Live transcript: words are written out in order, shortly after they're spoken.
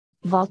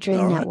Vulture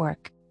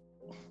Network.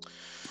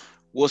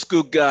 What's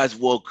good, guys?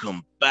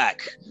 Welcome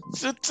back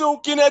to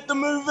Talking at the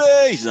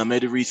Movies. I'm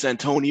Eddie Reese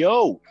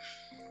Antonio.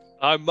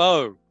 I'm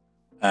Mo.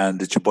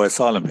 And it's your boy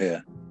Salim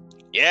here.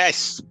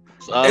 Yes.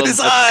 It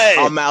is I.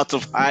 Come out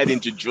of hiding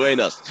to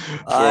join us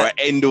for our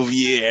end of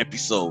year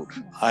episode.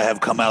 I have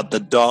come out the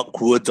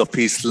dark woods of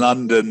East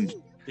London.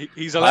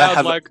 He's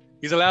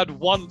allowed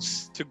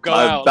once to go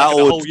out battled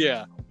the whole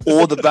year.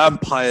 All the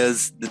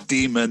vampires, the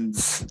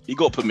demons. He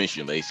got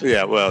permission, basically.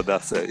 Yeah, well,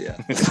 that's it. Yeah,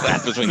 that's what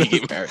happens when you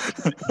get married.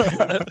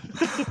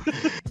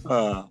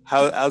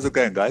 How's it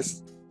going,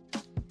 guys?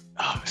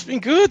 Oh, it's been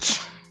good.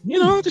 You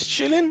know, just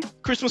chilling.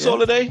 Christmas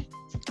holiday.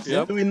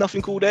 Yeah, doing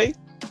nothing all day.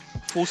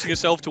 Forcing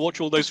yourself to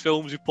watch all those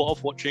films you put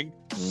off watching.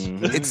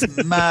 Mm-hmm.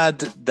 It's mad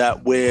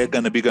that we're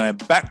going to be going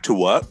back to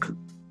work.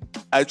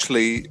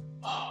 Actually,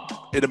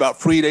 in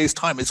about 3 days'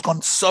 time. It's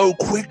gone so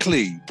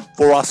quickly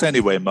for us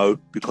anyway, Mo,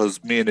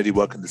 because me and Eddie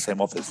work in the same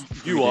office.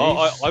 You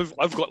are.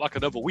 I've got like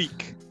another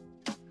week.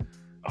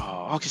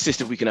 Oh, how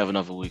consistent we can have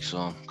another week,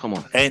 so come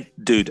on. Ain't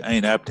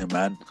happening,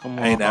 man. Come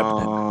ain't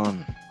on.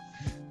 Happening.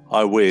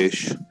 I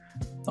wish.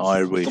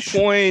 What's the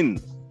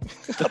point?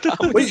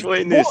 I'm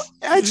enjoying this.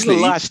 Actually, this is the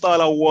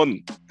lifestyle I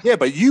want. Yeah,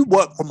 but you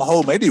work from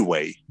home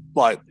anyway.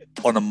 Like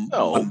on a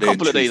Monday couple of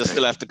Tuesday. days I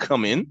still have to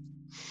come in.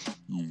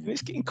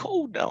 It's getting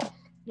cold now.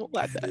 Not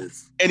like that.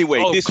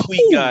 Anyway, this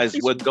week, guys,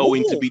 we're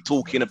going to be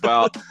talking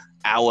about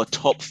our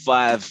top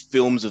 5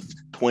 films of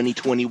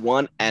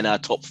 2021 and our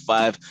top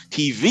 5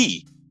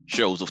 TV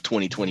shows of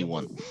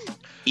 2021,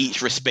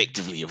 each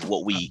respectively of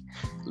what we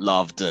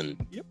loved and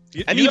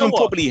even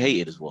probably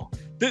hated as well.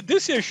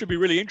 This year should be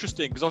really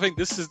interesting because I think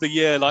this is the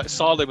year like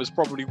Salim has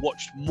probably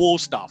watched more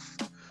stuff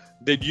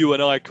than you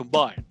and I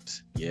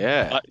combined.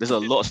 Yeah, there's a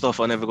lot of stuff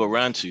I never got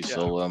around to,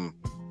 so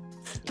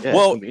it's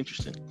gonna be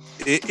interesting.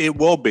 It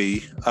will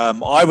be.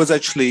 I was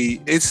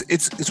actually.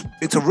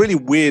 It's a really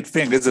weird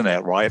thing, isn't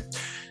it? Right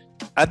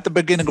at the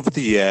beginning of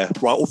the year,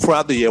 right, all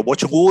throughout the year,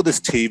 watching all this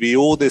TV,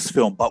 all this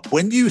film. But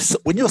when you're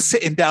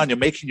sitting down, you're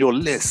making your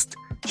list.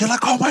 You're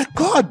like, oh my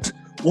god,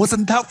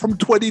 wasn't that from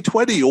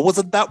 2020 or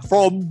wasn't that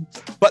from?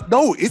 But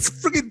no, it's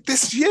friggin'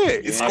 this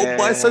year. It's gone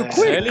by so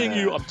quick.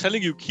 I'm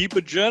telling you, keep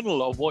a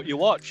journal of what you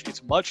watch.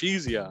 It's much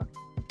easier.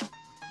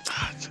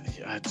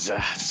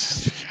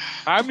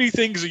 How many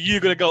things are you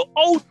going to go,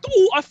 oh,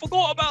 I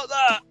forgot about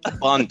that? A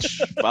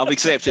bunch. I've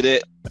accepted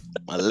it.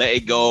 I let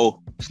it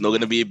go. It's not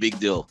going to be a big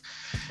deal.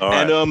 All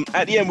right. And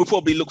at the end, we'll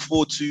probably look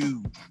forward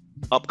to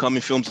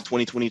upcoming films of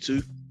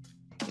 2022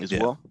 as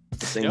well.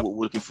 Saying what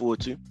we're looking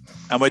forward to.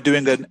 And we're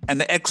doing an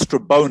extra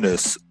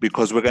bonus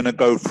because we're going to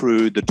go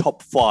through the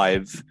top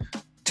 5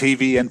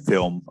 TV and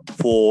film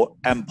for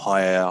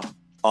Empire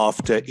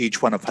after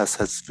each one of us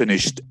has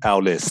finished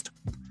our list.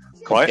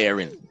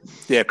 Comparing. Right?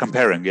 Yeah,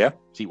 comparing, yeah.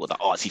 See what the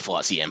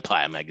artsy-fartsy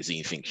Empire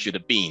magazine thinks should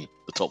have been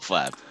the top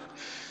 5.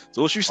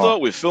 So what should we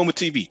start with? Film or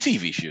TV?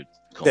 TV should.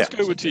 Let's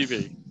go with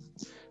TV.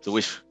 So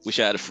which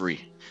out of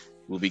 3?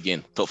 We'll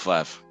begin. Top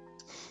 5.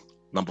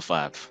 Number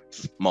 5.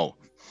 Mo.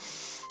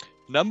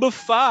 Number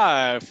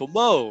 5 for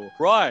Mo.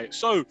 Right.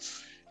 So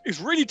it's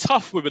really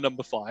tough with a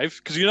number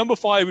 5 because your number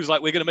 5 is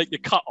like, we're going to make your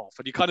cut off.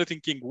 And you're kind of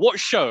thinking, what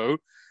show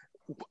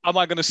am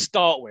I going to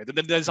start with? And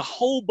then there's a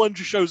whole bunch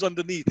of shows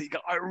underneath that you go,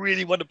 I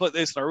really want to put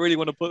this and I really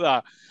want to put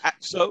that.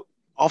 So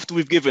after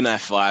we've given our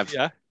 5,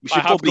 we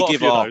should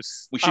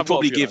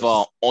probably give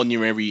our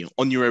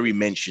honorary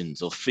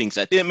mentions of things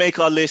that didn't make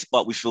our list,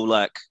 but we feel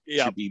like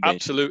should be mentioned.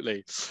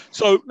 Absolutely.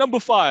 So number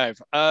 5,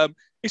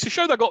 it's a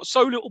show that got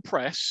so little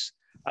press,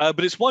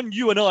 but it's one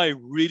you and I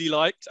really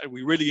liked and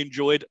we really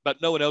enjoyed, but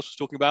no one else was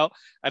talking about,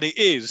 and it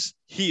is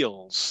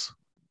Heels.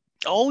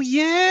 Oh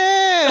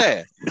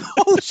yeah!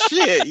 Oh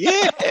shit!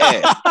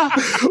 Yeah!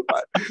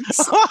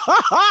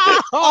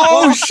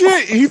 Oh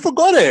shit! He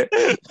forgot it.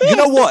 You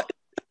know what?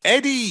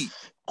 Eddie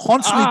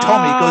constantly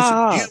told me, he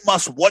goes, "You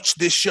must watch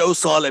this show,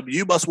 Salim.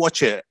 You must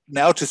watch it."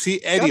 Now to see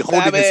Eddie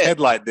holding his head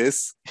like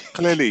this,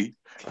 clearly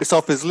it's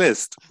off his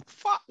list.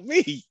 Fuck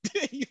me.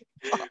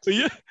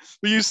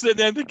 Were you sitting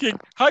there thinking,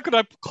 how could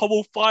I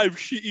cobble 5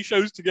 shitty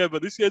shows together?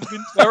 This year's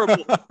been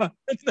terrible.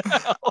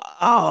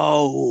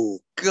 Oh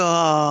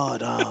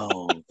God.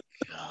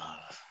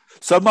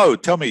 So Mo,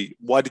 tell me,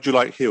 why did you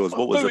like Heels?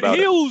 What was it about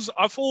Heels,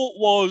 I thought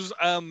was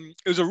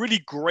it was a really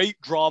great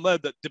drama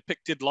that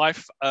depicted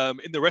life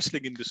in the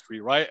wrestling industry,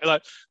 right?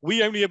 Like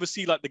we only ever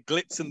see like the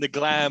glitz and the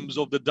glams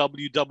of the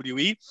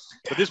WWE,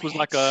 but this was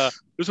like a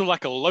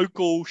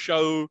local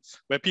show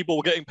where people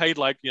were getting paid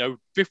like,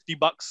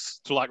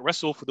 $50 to like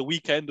wrestle for the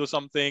weekend or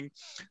something.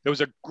 There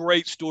was a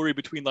great story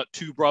between like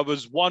 2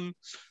 brothers, one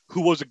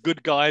who was a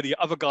good guy, the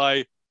other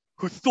guy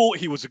who thought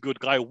he was a good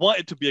guy,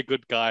 wanted to be a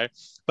good guy,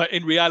 but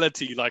in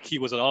reality, like he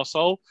was an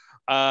arsehole.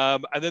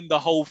 And then the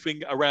whole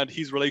thing around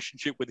his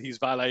relationship with his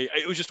valet,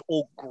 it was just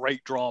all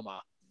great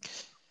drama.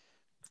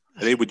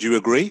 Hey, would you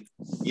agree?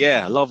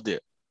 Yeah, I loved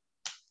it.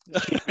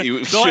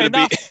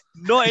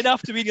 Not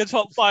enough to be in your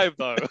top 5,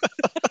 though.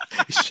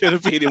 It should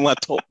have been in my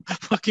top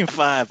fucking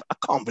 5. I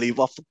can't believe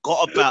I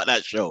forgot about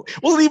that show.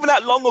 It wasn't even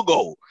that long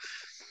ago.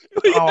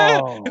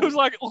 Yeah, It was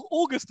like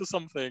August or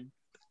something.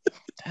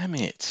 Damn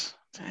it.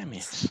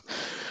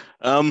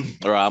 All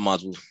right, I might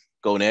as well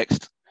go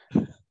next.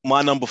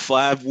 My number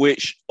 5,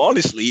 which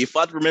honestly, if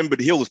I'd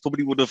remembered Hills,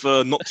 probably would have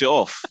knocked it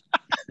off.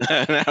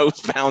 That was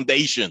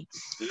Foundation.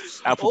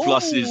 Apple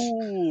Plus's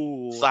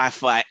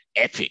sci-fi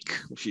epic,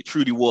 which it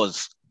truly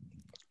was.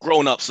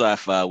 Grown-up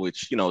sci-fi,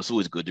 which, it's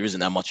always good. There isn't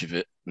that much of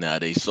it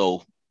nowadays.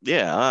 So,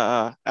 yeah,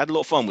 I had a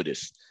lot of fun with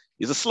this.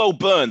 It's a slow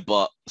burn,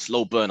 but a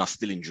slow burn I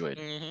still enjoyed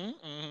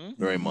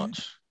very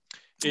much.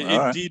 It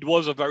indeed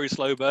was a very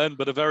slow burn,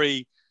 but a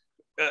very...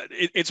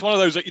 it's one of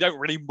those that you don't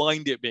really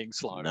mind it being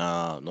slow.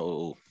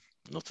 No,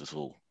 not at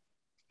all.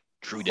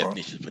 True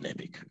definition of an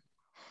epic.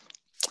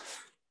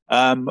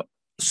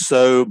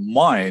 So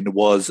mine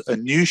was a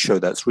new show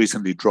that's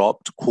recently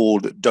dropped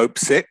called Dope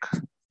Sick.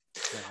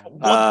 I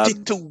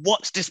wanted to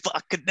watch this, but I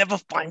could never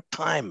find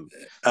time.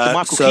 The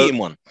Michael Keaton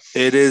one.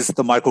 It is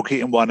the Michael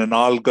Keaton one, and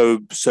I'll go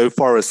so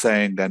far as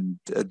saying, and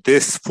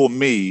this for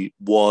me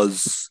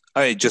was,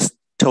 it just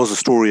tells a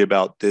story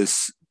about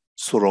this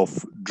sort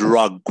of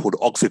drug called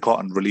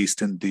Oxycontin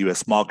released in the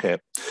US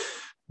market.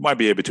 Might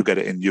be able to get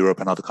it in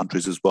Europe and other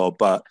countries as well,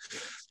 but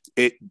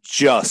it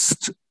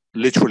just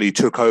literally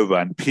took over,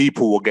 and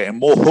people were getting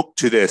more hooked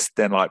to this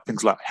than like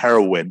things like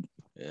heroin.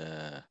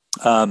 Yeah.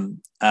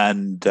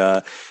 And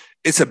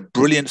it's a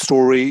brilliant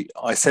story.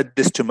 I said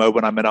this to Mo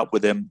when I met up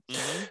with him,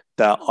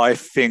 that I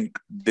think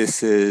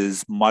this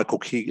is Michael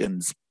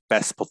Keaton's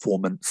best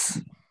performance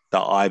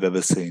that I've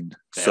ever seen.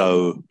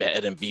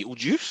 Better than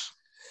Beetlejuice?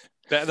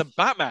 Better than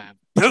Batman?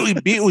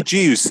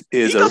 Beetlejuice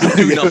is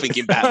do nothing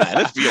in Batman,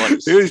 let's be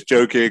honest. He was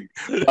joking.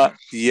 But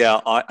yeah,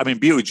 I mean,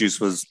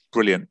 Beetlejuice was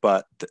brilliant,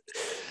 but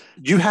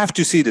you have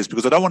to see this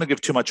because I don't want to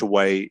give too much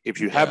away. If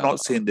you have not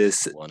seen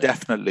this,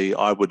 definitely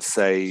I would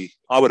say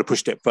I would have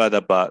pushed it further,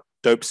 but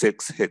Dope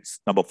Sick hits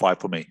number 5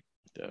 for me.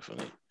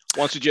 Definitely.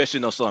 One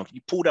suggestion or something.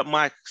 You pull that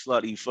mic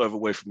slightly further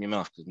away from your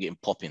mouth because I'm getting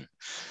popping.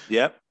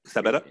 Yep. Is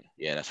that better?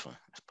 Yeah, that's fine.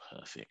 That's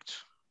perfect.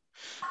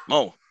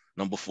 Mo,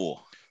 number 4.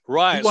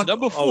 Right. So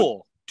number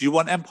 4. Do you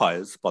want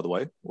Empires, by the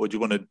way? Or do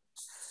you want to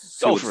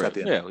go for it?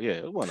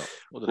 Yeah. Why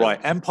not? Right.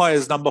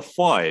 Empires number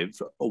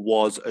 5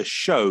 was a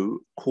show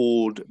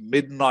called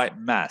Midnight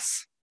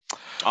Mass.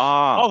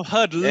 I've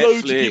heard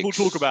loads of people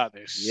talk about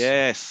this.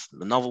 Yes.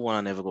 Another one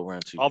I never got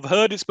around to. I've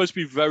heard it's supposed to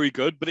be very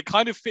good, but it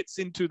kind of fits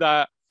into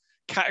that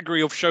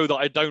category of show that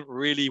I don't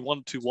really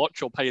want to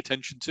watch or pay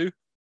attention to.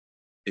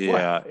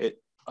 Yeah.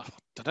 I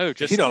don't know.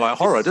 He don't like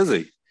horror, does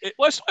he?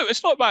 It's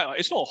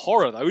not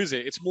horror though, is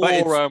it? It's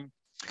more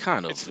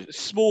kind of it's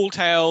small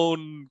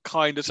town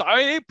kind of. So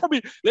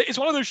it's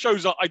one of those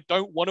shows that I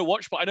don't want to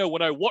watch, but I know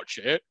when I watch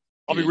it,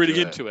 I'll be really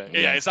into it.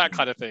 Yeah, it's that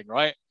kind of thing,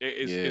 right?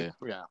 It is.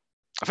 Yeah.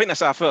 I think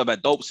that's how I felt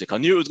about Dope Sick. I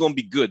knew it was going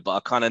to be good, but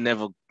I kind of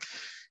never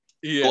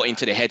got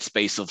into the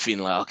headspace of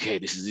feeling like, okay,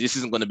 this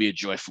isn't going to be a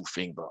joyful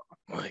thing, but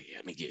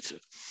let me get to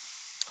it.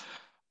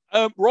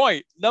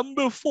 Right,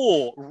 number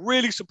 4,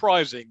 really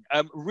surprising.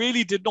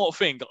 Really did not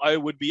think I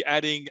would be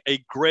adding a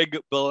Greg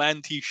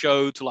Berlanti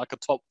show to like a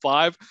top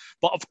 5,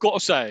 but I've got to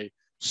say,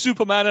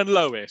 Superman and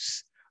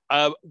Lois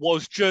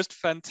was just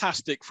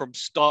fantastic from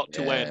start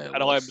to end,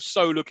 and I am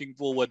so looking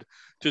forward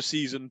to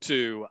season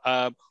 2.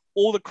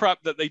 All the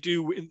crap that they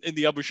do in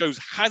the other shows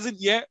hasn't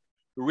yet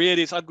reared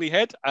its ugly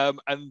head,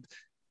 and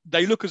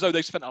they look as though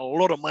they spent a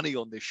lot of money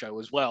on this show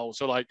as well.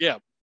 So,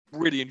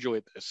 really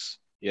enjoyed this.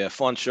 Yeah,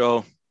 fun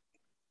show.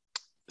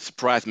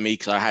 Surprised me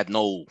because I had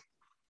no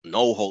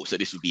hopes that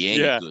this would be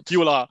any good. You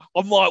were like,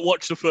 I might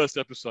watch the first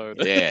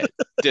episode. Yeah,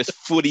 just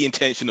for the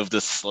intention of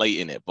just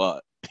slating it,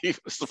 but it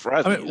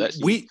surprised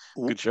me.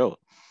 Good show.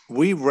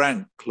 We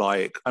rank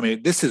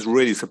this is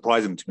really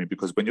surprising to me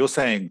because when you're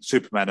saying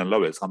Superman and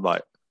Lois, I'm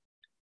like,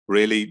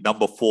 really,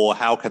 number 4?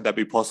 How can that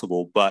be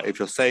possible? But if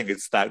you're saying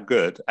it's that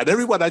good, and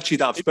everyone actually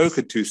that I've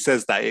spoken to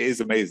says that it is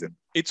amazing.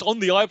 It's on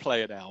the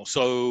iPlayer now,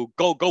 so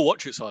go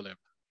watch it, Salim.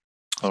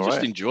 It's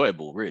just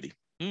enjoyable, really.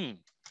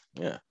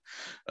 Yeah.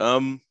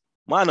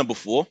 My number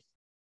 4,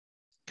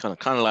 kind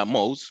of like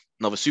Mo's,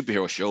 another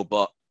superhero show,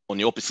 but on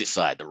the opposite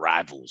side, the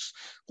rivals,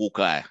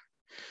 Hawkeye.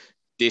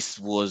 This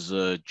was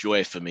a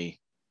joy for me.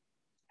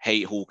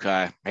 Hate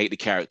Hawkeye, hate the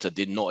character,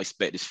 did not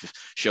expect this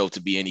show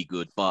to be any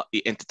good, but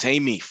it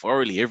entertained me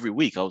thoroughly every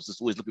week. I was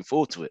just always looking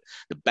forward to it.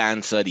 The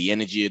banter, the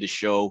energy of the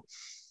show,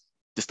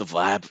 just the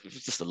vibe. It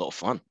was just a lot of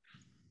fun.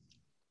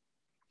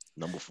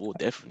 Number 4,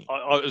 definitely.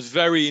 I was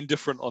very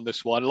indifferent on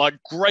this one. Like,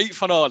 great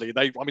finale.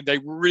 They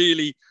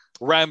really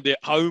rammed it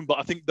home, but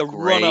I think the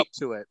run up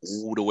to it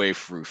all the way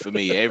through for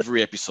me,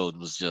 every episode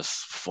was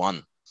just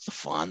fun. It's a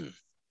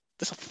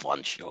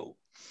fun show.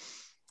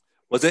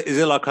 Is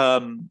it like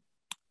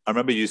I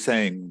remember you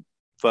saying,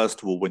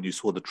 first of all, when you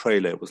saw the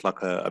trailer, it was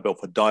like a bit of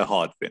a Die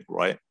Hard thing,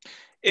 right?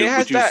 It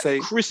has that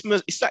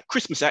Christmas. It's that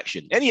Christmas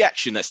action. Any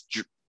action that's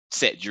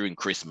set during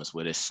Christmas,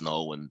 where there's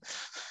snow and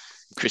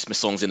Christmas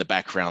songs in the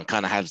background,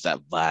 kind of has that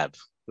vibe.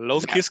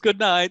 Love kiss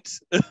goodnight.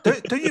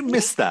 don't you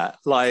miss that?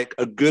 Like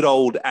a good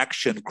old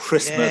action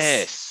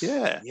Christmas.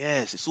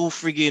 Yes. It's all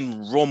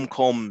friggin'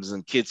 rom-coms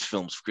and kids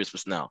films for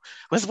Christmas now.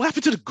 What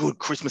happened to the good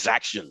Christmas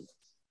action?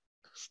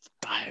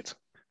 Died.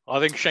 I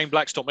think Shane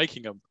Black stopped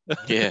making them.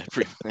 Yeah.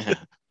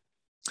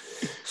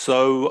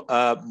 So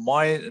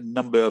my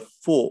number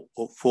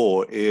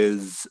four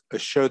is a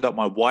show that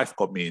my wife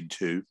got me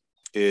into,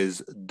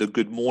 is The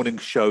Good Morning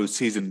Show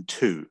Season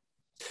 2.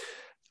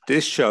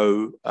 This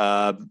show,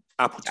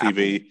 Apple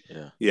TV,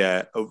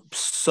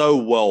 so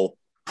well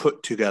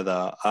put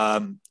together.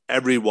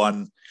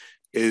 Everyone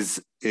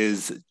is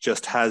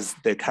just has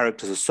their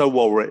characters are so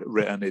well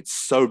written. It's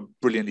so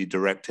brilliantly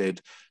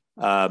directed.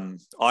 I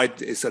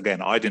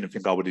didn't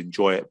think I would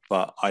enjoy it,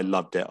 but I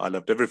loved it. I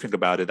loved everything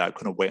about it. I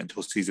couldn't wait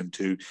until season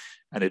 2,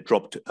 and it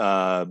dropped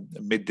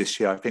mid this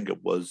year. I think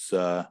it was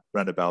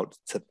around about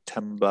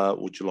September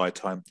or July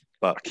time.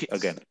 But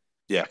again,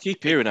 yeah, I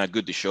keep hearing how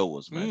good the show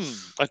was, man.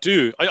 I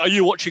do. Are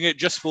you watching it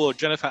just for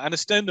Jennifer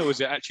Aniston, or is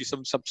it actually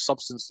some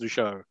substance to the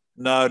show?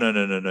 No.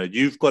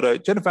 You've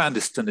got Jennifer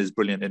Aniston is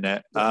brilliant in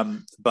it.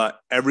 But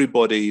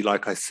everybody,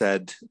 like I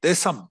said, there's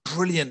some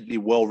brilliantly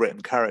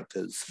well-written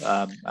characters.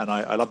 And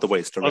I love the way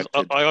it's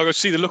directed. I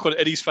see the look on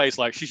Eddie's face,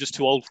 like she's just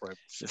too old for him.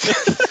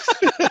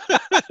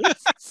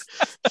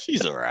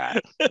 She's all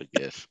right, I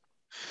guess.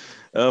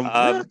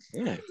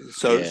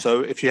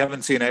 So if you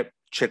haven't seen it,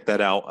 check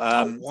that out.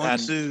 I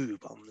want to,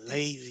 but I'm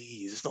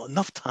lazy. There's not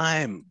enough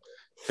time.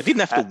 I didn't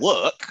have to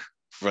work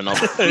for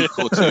another week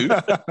or two.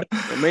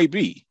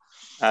 Maybe.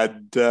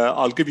 And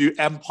I'll give you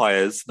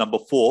Empires. Number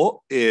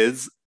 4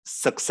 is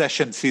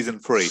Succession Season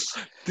 3.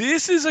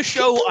 This is a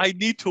show I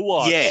need to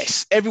watch.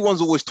 Yes.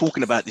 Everyone's always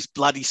talking about this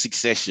bloody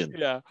Succession.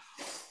 Yeah.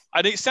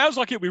 And it sounds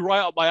like it'll be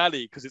right up my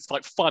alley because it's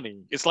like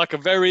funny. It's like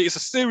it's a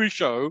serious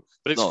show,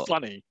 but it's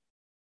funny.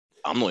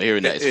 I'm not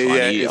hearing that it's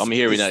funny. Yeah, I'm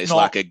hearing that it's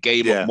like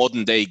a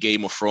modern day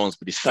Game of Thrones,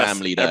 but it's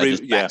family that are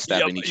just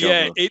backstabbing each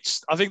other.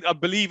 Yeah, I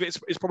believe it's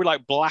probably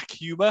like black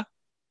humor.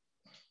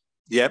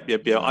 Yep.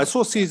 I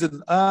saw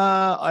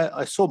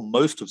I saw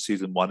most of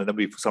season 1, and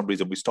then for some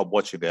reason we stopped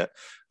watching it.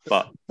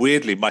 But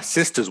weirdly, my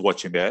sister's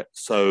watching it,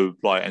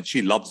 and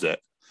she loves it.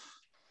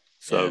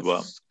 So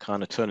it's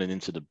kind of turning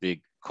into the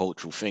big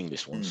cultural thing,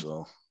 this one.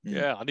 So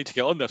yeah, I need to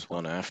get on this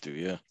one. I have to,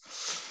 yeah.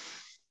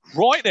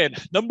 Right then,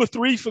 number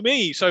 3 for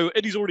me. So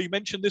Eddie's already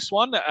mentioned this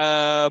one,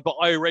 but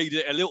I rated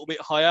it a little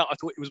bit higher. I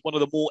thought it was one of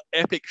the more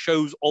epic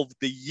shows of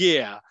the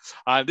year.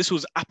 This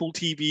was Apple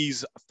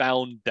TV's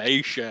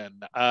Foundation.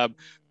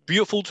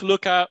 Beautiful to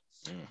look at,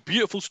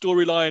 beautiful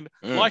storyline.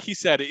 Like he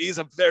said, it is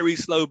a very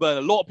slow burn.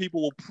 A lot of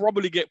people will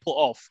probably get put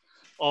off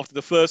after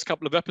the first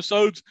couple of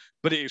episodes,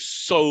 but it is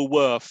so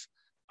worth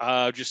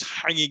just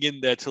hanging in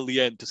there till the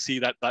end to see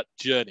that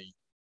journey.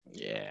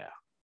 Yeah.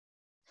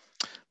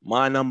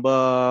 My number,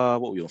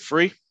 what were we on,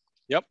 3?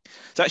 Yep.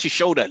 It's actually a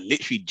show that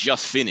literally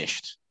just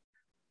finished.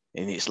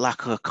 And it's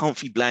like a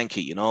comfy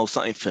blanket,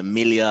 something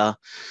familiar,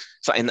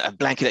 a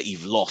blanket that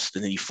you've lost.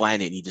 And then you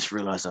find it and you just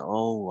realize that,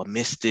 I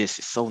missed this.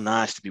 It's so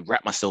nice to be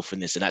wrap myself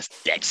in this. And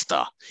that's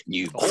Dexter,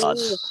 New Blood.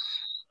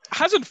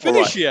 Hasn't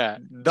finished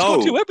yet. No.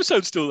 It's got 2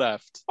 episodes still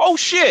left. Oh,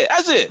 shit.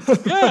 Has it?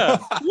 Yeah.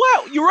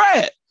 Wow, you're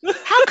right.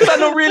 How could I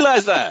not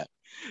realize that?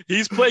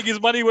 He's putting his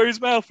money where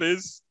his mouth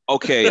is.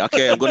 Okay,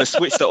 I'm going to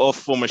switch that off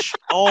from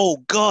oh,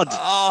 God. So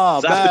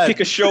I have to pick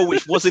a show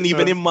which wasn't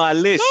even in my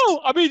list. No,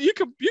 I mean, you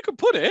can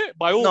put it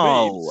by all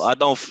means. No, I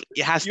don't.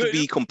 It has to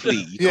be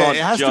complete. You can't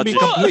it has to be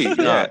complete.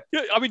 Yeah.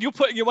 I mean, you're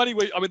putting your money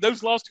where... I mean,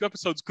 those last 2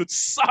 episodes could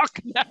suck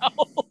now.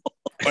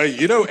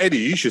 Well, Eddie,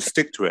 you should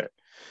stick to it.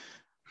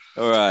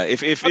 All right.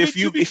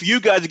 If you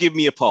guys give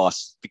me a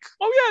pass.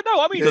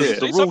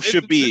 The rule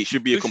should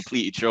be a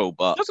completed show,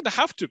 but it doesn't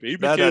have to be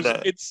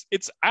because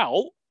it's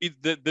out.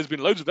 There's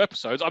been loads of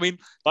episodes. I mean,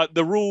 like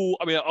the rule.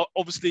 I mean,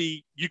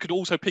 obviously you could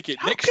also pick it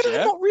next year. How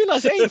could I not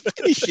realize it ain't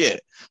finished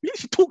yet? We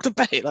actually talked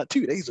about it like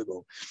 2 days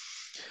ago.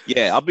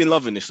 Yeah, I've been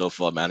loving this so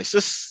far, man. It's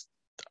just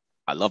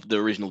I love the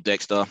original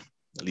Dexter,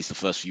 at least the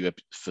first few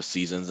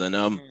seasons,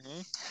 and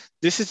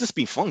this has just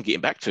been fun getting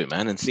back to it,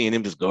 man, and seeing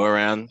him just go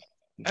around.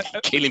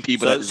 Killing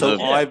people.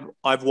 So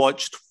I've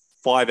watched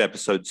 5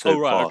 episodes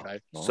so far. Okay.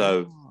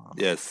 So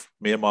yes,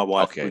 me and my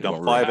wife we've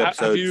done 5 episodes.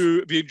 Have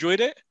you enjoyed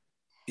it?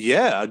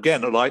 Yeah.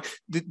 Again, like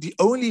the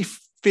only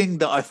thing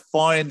that I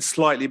find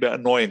slightly bit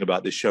annoying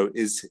about this show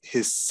is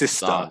his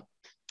sister.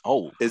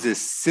 Is his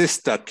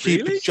sister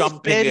keep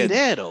jumping in?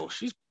 There though.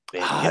 She's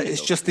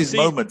it's just these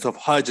moments of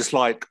her just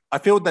like I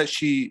feel that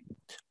she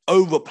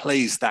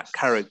overplays that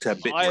character a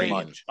bit too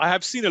much. I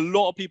have seen a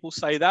lot of people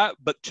say that,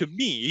 but to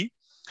me,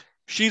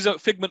 she's a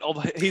figment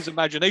of his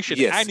imagination,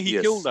 and he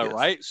killed her,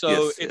 right?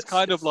 So it's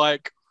kind of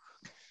like...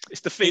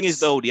 It's the thing is,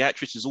 though, the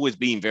actress has always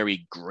been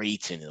very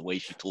grating in the way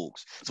she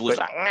talks. It's always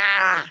like,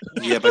 nah.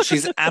 Yeah, but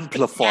she's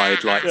amplified,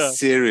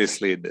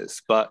 seriously in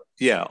this. But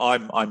yeah,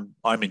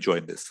 I'm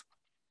enjoying this.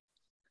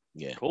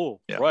 Yeah. Cool.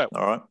 Yeah. Right.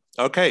 All right.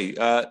 Okay.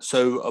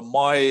 So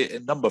my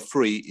number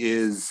 3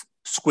 is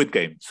Squid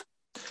Games.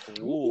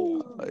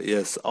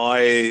 Yes,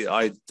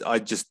 I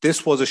just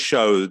this was a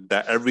show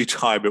that every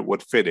time it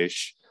would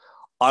finish,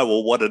 I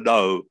will want to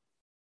know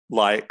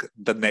like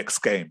the next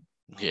game.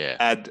 Yeah.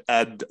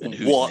 And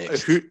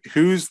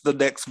who's the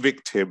next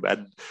victim?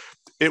 And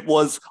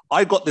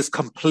I got this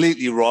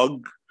completely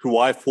wrong. who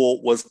I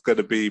thought was going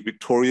to be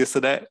victorious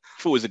in it.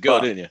 I thought it was a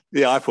girl, didn't you?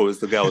 Yeah, I thought it was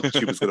the girl.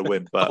 She was going to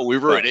win. But we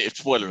ruined it.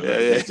 Spoiler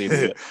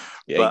alert.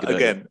 Yeah. But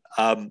again,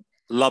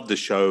 love the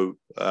show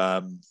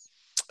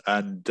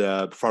and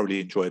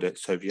thoroughly enjoyed it.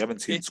 So if you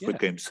haven't seen Squid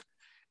Games,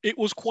 it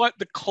was quite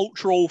the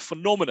cultural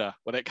phenomena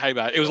when it came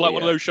out. It was like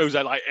one of those shows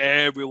that like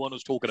everyone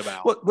was talking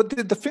about. But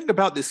the thing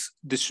about this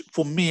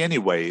for me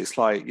anyway, is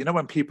like, you know,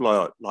 when people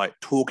are like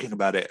talking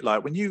about it,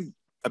 like when you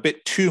a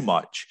bit too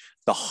much,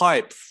 the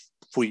hype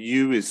for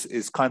you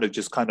is kind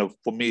of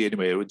for me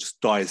anyway, it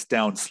just dies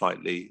down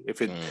slightly.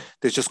 If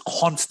there's just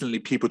constantly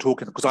people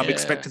talking, because I'm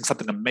expecting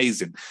something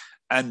amazing.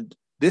 And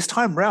this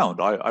time round,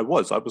 I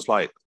was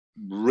like,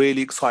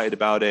 really excited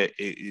about it.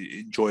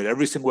 Enjoyed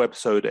every single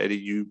episode.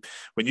 Eddie,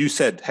 when you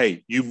said,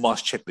 "Hey, you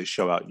must check this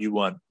show out," you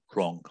weren't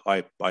wrong.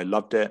 I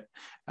loved it,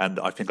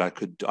 and I think I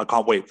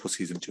can't wait for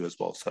season 2 as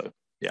well. So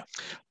yeah,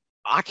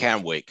 I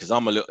can't wait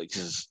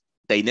because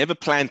they never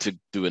planned to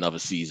do another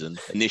season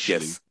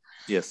initially.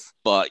 Yes,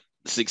 but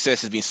the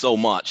success has been so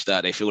much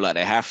that they feel like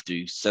they have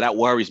to. So that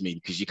worries me,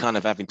 because you're kind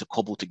of having to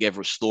cobble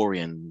together a story,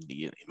 and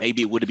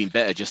maybe it would have been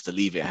better just to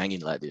leave it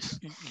hanging like this.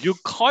 You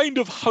kind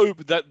of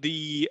hope that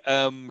the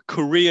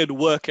Korean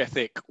work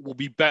ethic will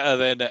be better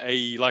than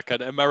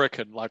an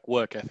American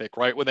work ethic,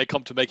 right? When they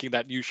come to making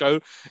that new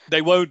show,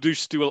 they won't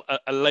just do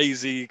a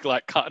lazy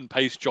cut and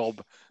paste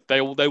job.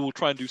 They will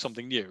try and do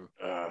something new.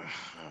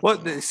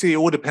 Well, see, it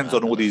all depends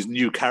on all these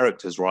new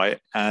characters,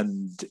 right?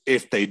 And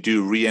if they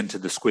do re-enter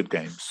the Squid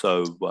Game.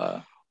 So,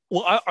 well,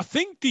 I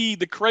think the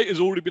creator's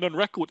already been on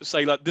record to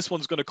say like this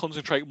one's going to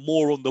concentrate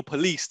more on the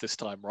police this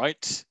time,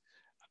 right?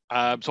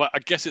 So I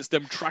guess it's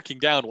them tracking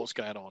down what's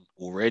going on.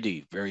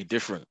 Already very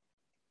different,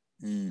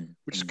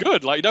 which is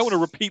good. Like, you don't want to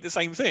repeat the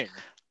same thing.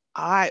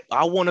 I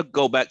want to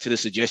go back to the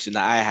suggestion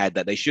that I had,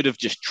 that they should have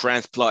just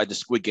transplanted the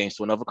Squid Games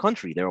to another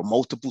country. There are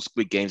multiple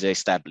Squid Games they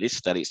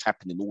established, that it's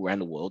happening all around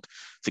the world.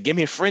 So give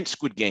me a French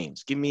Squid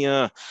Games, give me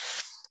an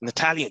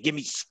Italian, give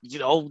me,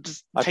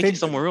 just take it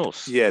somewhere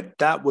else. Yeah,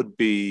 that would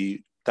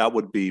be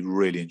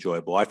really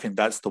enjoyable. I think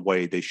that's the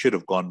way they should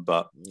have gone,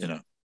 but yeah.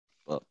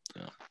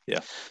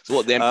 So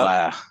what, the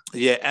Empire?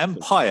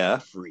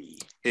 Empire 3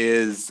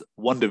 is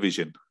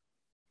WandaVision.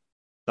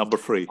 Number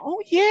 3.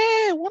 Oh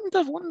yeah,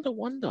 Wonder.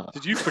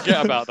 Did you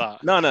forget about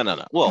that? No.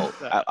 Well,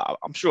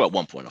 I'm sure at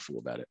one point I thought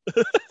about it,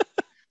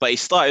 but it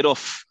started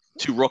off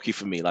too rocky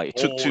for me. Like it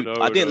took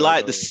I didn't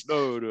like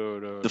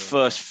the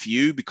first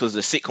few, because the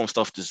sitcom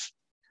stuff just.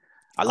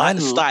 I like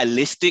the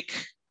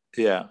stylistic,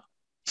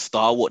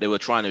 style what they were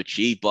trying to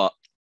achieve, but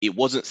it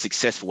wasn't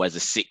successful as a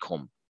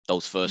sitcom.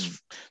 Those first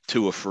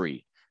 2 or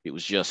 3, it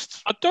was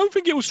just. I don't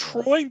think it was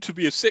trying to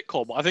be a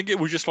sitcom. I think it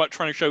was just like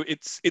trying to show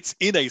it's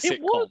in a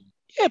sitcom.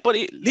 Yeah, but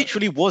it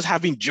literally was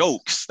having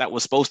jokes that were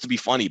supposed to be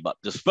funny, but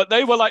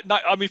they were like,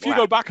 I mean, if you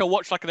go back and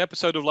watch like an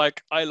episode of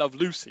like I Love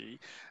Lucy,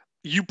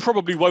 you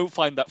probably won't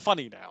find that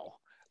funny now.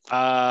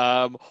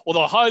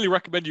 Although I highly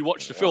recommend you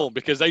watch the film,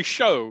 because they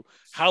show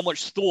how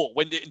much thought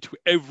went into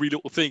every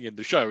little thing in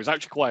the show. It's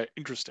actually quite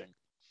interesting.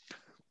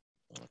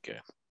 Okay.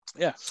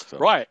 Yeah.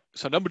 Right.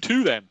 So number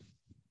 2 then.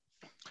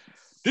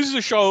 This is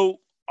a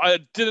show I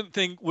didn't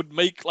think would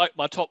make like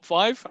my top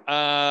 5,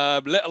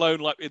 let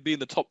alone like it be in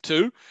the top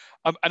 2.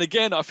 And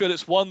again, I feel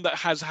it's one that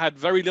has had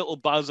very little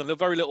buzz and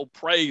very little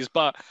praise,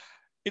 but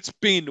it's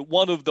been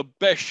one of the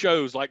best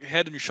shows, like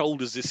head and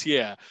shoulders this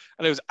year.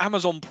 And it was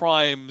Amazon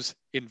Prime's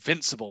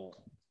Invincible.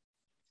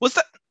 Was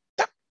that?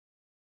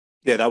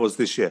 Yeah, that was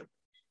this year.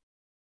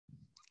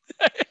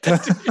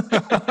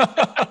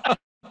 That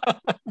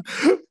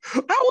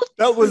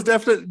was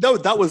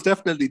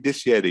definitely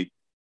this year. Eddie.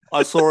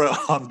 I saw it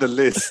on the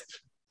list.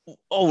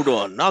 Hold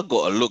on, I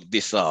gotta look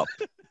this up.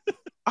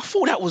 I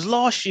thought that was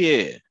last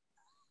year.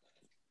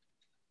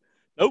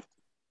 Nope.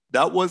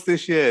 That was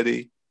this year,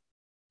 Eddie.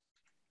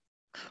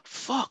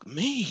 Fuck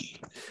me.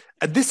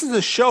 And this is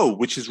a show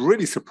which is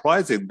really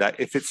surprising, that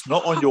if it's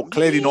not on your,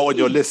 clearly not on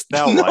your list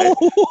now, right?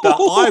 That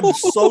I'm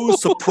so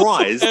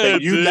surprised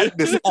that you let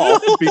this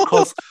off,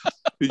 because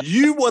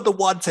you were the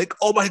one saying,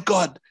 "Oh my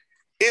God,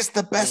 it's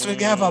the best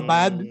thing ever,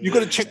 man. You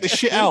got to check this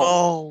shit out."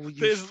 Oh,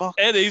 you fuck.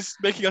 Eddie's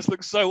making us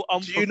look so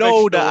unprofessional. Do you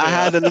know that I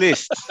had a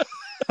list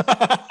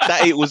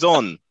that it was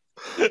on?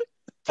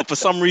 But for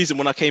some reason,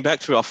 when I came back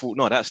to it, I thought,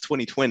 no, that's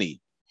 2020.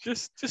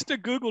 Just a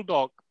Google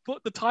Doc.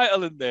 Put the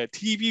title in there.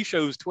 TV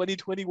shows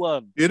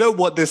 2021. You know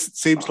what this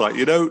seems like?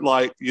 You know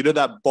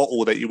that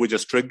bottle that you were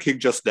just drinking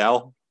just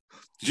now?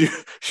 You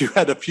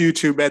had a few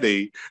too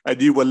many, and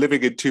you were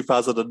living in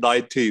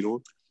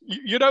 2019.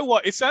 You know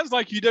what? It sounds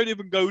like you don't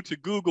even go to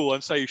Google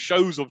and say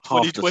shows of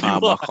 2021.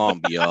 Half the time I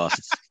can't be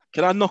asked.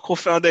 Can I knock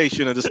off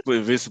Foundation and just put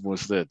Invincible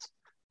instead?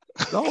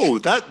 No,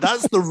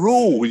 that's the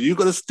rule. You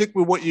got to stick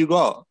with what you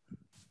got.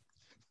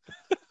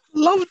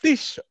 Love this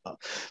show.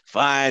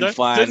 Fine. Didn't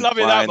love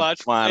it that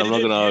much. Fine, I'm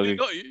not gonna argue.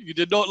 You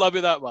did not love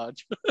it that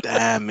much.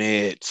 Damn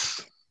it.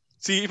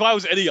 See, if I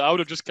was Eddie, I would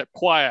have just kept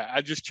quiet.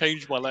 I'd just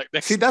changed my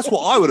next. See, that's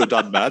what I would have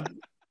done, man.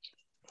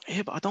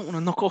 Yeah, but I don't want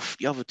to knock off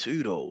the other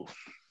 2 though.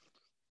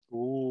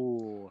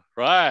 Oh,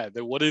 right.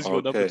 Then what is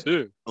your number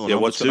 2? Oh, yeah,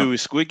 number 2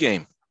 is Squid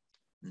Game.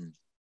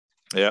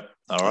 Yeah.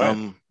 All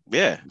right.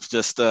 Yeah, it's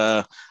just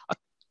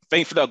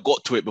thankfully I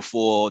got to it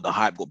before the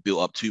hype got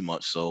built up too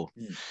much. So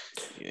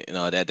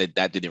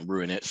that didn't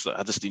ruin it. So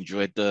I just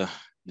enjoyed the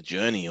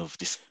journey of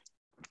this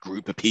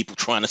group of people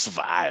trying to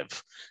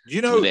survive.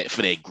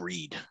 For their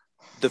greed.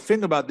 The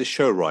thing about this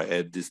show, right,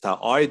 Ed, is that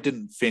I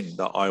didn't think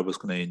that I was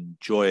going to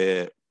enjoy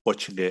it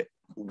watching it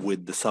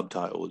with the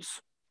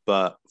subtitles.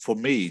 But for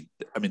me,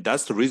 I mean,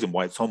 that's the reason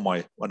why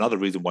another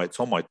reason why it's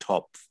on my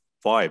top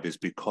 5 is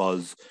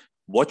because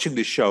watching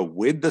this show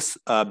with the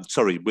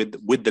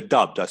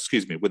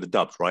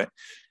dubs, right?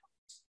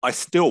 I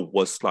still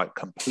was like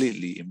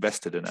completely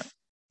invested in it.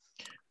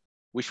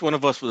 Which one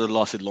of us would have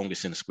lasted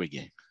longest in the Squid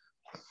Game?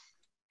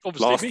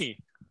 Obviously me.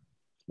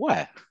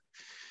 Why?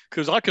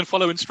 Because I can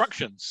follow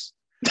instructions.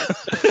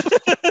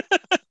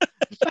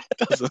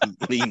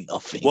 Doesn't mean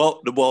nothing.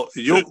 Well,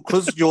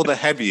 because you're the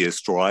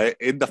heaviest, right?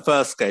 In the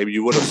first game,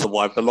 you would have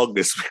survived the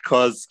longest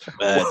because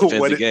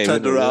when it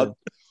turned around,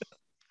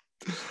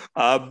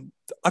 I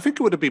think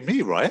it would have been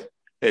me, right,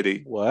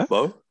 Eddie? What?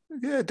 Mo?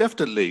 Yeah,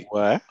 definitely.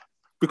 Why?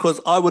 Because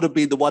I would have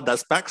been the one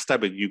that's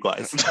backstabbing you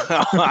guys.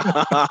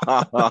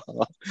 I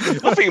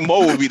think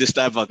Mo would be the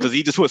stabber because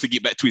he just wants to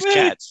get back to his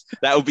cats.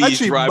 That would be his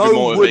driving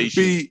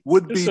motivation.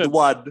 Would be the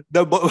one.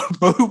 No,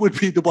 Mo would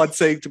be the one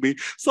saying to me,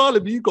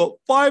 "Salim, you got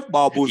 5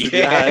 marbles in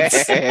your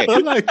hands."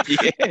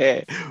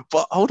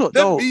 But hold on,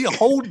 let me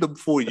hold them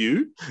for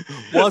you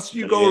whilst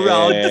you go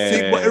around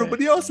seeing what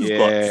everybody else has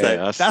got to say.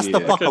 That's the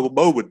fuck how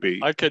Mo would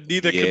be. I can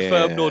neither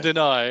confirm nor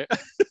deny.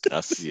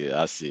 I see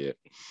it.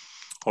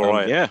 All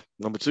right. Yeah,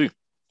 number 2.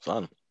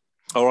 Fun.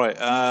 All right.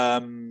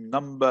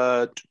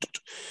 Number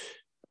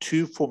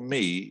 2 for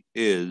me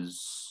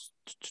is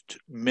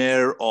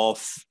Mayor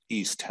of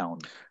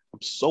Easttown.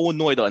 I'm so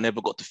annoyed that I never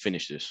got to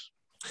finish this.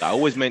 I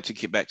always meant to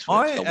get back to it.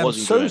 I am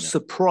so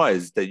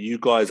surprised that you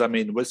guys, I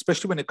mean,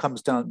 especially when it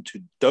comes down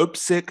to Dope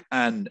Sick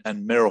and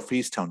Mayor of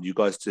Easttown, you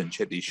guys didn't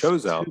check these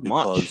shows out.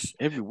 Because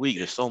every week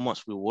there's so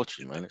much we're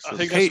watching, man. I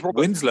think Kate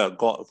Winslet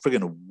got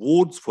friggin'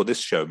 awards for this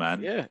show,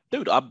 man. Yeah,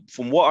 dude.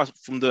 From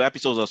the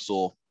episodes I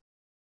saw,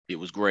 it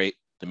was great.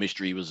 The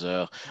mystery was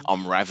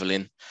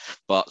unraveling,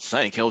 but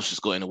something else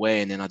just got in the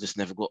way, and then I just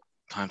never got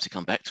time to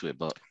come back to it.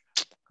 But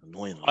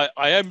annoyingly,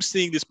 I am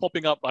seeing this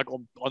popping up like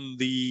on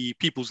the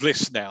people's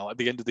list now at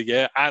the end of the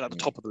year and at the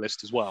top of the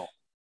list as well.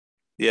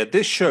 Yeah,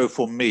 this show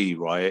for me,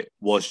 right,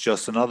 was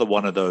just another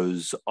one of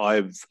those.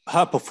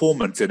 Her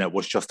performance in it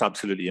was just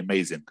absolutely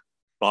amazing.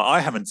 But I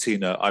haven't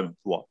seen her. I haven't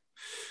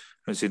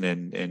seen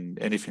in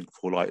anything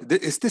for like.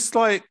 Is this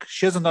like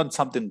she hasn't done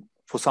something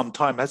for some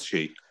time, has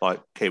she?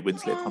 Like Kate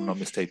Winslet, if I'm not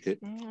mistaken.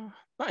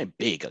 Not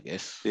big, I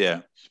guess.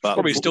 Yeah. But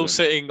probably still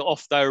sitting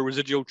off their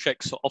residual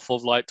checks off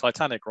of like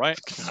Titanic, right?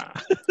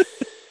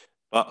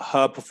 But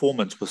her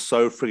performance was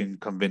so freaking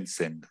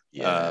convincing.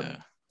 Yeah.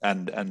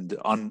 And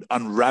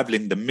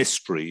unraveling the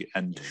mystery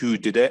and who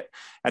did it.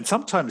 And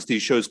sometimes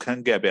these shows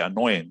can get a bit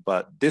annoying,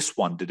 but this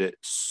one did it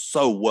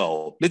so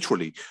well.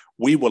 Literally,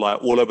 we were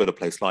like all over the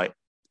place, like,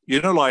 you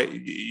know, like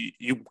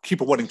you keep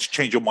wanting to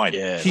change your mind.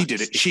 Yeah, he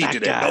did it. She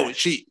did it. No, it's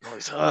she. No,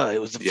 it's her.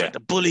 It was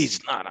the bullies.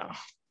 No.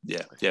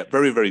 Yeah.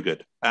 Very, very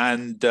good.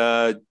 And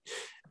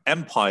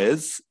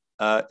Empires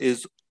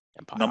is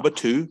number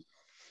 2,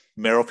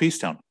 Mayor of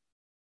Easttown.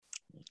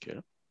 Okay.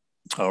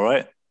 All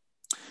right.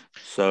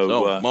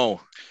 So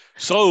Mo.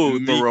 So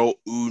numero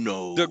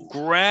uno. The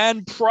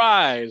grand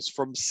prize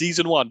from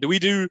season 1. Do we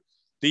do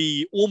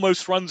the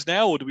almost runs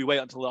now, or do we wait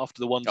until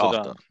after the ones are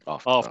done?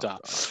 After.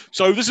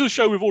 So this is a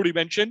show we've already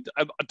mentioned.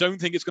 I don't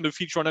think it's going to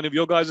feature on any of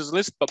your guys'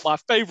 list, but my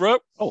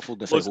favorite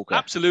was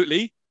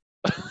absolutely...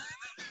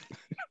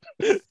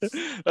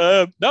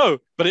 no,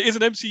 but it is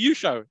an MCU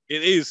show.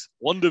 It is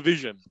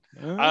WandaVision.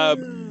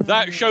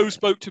 That show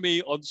spoke to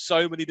me on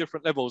so many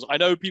different levels. I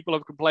know people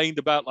have complained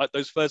about like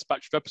those first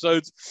batch of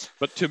episodes,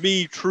 but to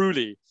me,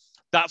 truly,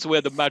 that's where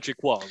the magic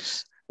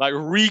was. Like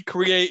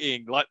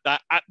recreating like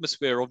that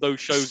atmosphere of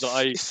those shows that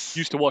I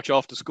used to watch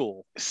after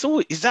school.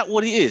 So is that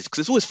what it is? Because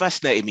it's always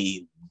fascinated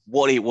me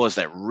what it was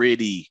that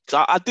really...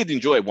 I did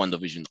enjoy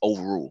WandaVision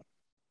overall,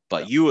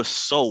 but you were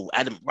so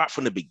adamant right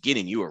from the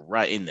beginning. You were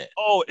right in there.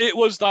 Oh, it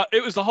was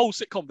the whole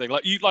sitcom thing.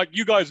 Like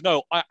you guys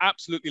know, I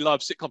absolutely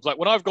love sitcoms. Like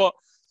when I've got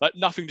like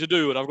nothing to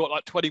do and I've got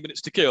like 20 minutes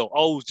to kill,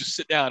 I'll just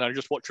sit down and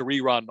just watch a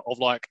rerun of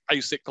like a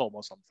sitcom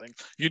or something.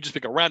 You just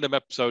pick a random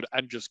episode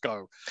and just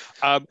go.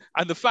 And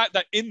the fact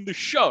that in the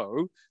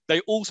show,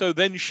 they also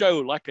then show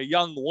like a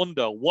young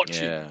Wanda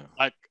watching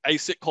like a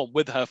sitcom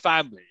with her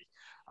family.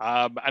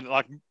 And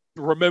like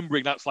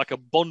remembering that's like a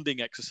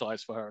bonding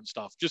exercise for her and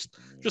stuff. Just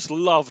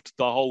loved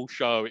the whole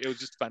show. It was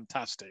just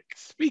fantastic.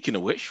 Speaking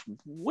of which,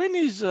 when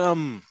is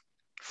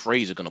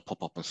Fraser going to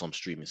pop up on some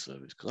streaming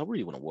service? Because I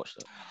really want to watch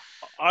that.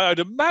 I'd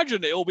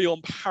imagine it'll be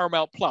on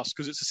Paramount Plus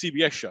because it's a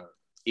CBS show.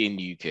 In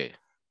UK.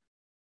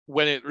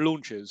 When it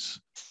launches.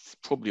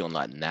 Probably on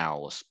like Now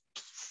or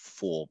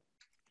 4.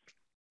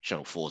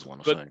 Channel 4's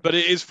one or something. But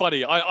it is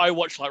funny. I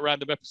watch like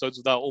random episodes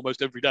of that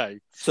almost every day.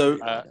 So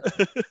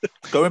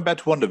going back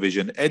to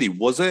WandaVision, Eddie,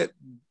 was it...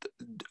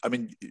 I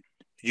mean,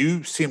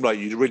 you seemed like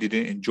you really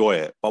didn't enjoy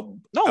it. But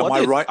no,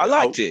 I did. Right? I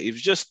liked it. It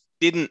was just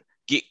didn't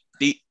get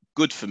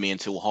good for me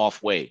until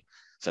halfway.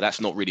 So that's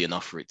not really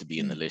enough for it to be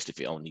in the list if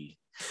it only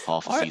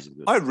half a season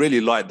good. I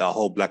really like that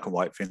whole black and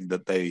white thing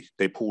that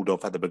they pulled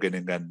off at the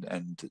beginning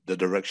and the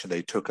direction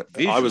they took it.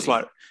 Visually. I was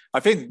like, I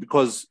think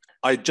because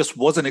I just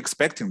wasn't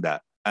expecting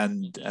that.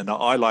 And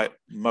I like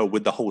Mo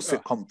with the whole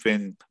sitcom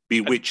thing,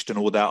 Bewitched and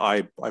all that.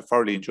 I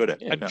thoroughly enjoyed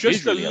it. And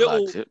just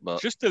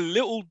a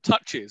little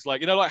touches,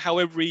 like like how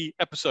every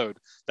episode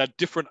that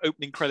different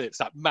opening credits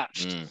that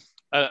matched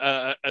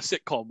a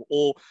sitcom,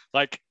 or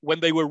like when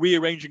they were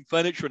rearranging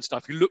furniture and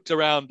stuff, you looked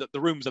around at the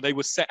rooms and they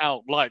were set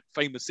out like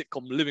famous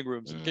sitcom living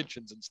rooms and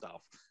kitchens and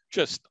stuff.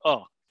 Just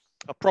a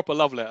proper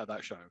love letter,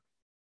 that show.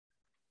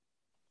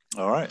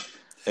 All right,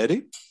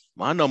 Eddie,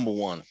 my number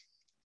one,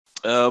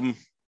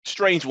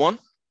 strange one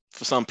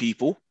for some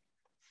people,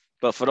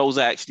 but for those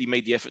that actually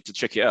made the effort to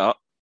check it out,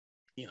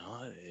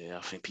 I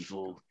think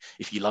people,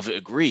 if you love it,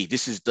 agree.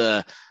 This is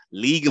the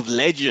League of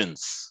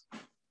Legends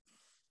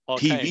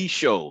TV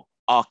show,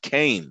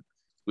 Arcane,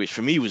 which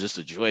for me was just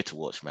a joy to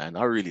watch, man.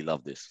 I really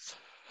love this.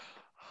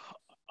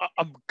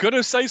 I'm going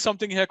to say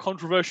something here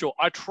controversial.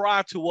 I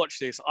tried to watch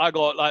this. I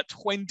got like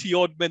 20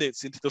 odd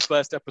minutes into the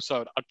first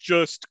episode. I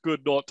just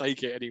could not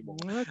take it anymore.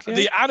 Okay.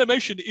 The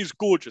animation is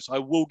gorgeous. I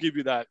will give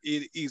you that.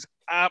 It is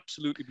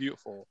absolutely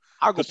beautiful.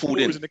 I got pulled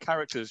in. And the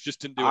characters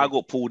just didn't do it. I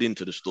got pulled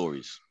into the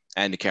stories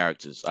and the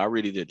characters. I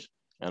really did.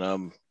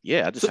 And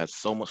I just had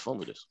so much fun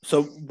with this.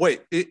 So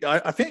wait,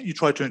 I think you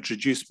tried to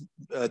introduce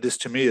this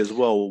to me as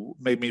well.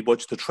 Made me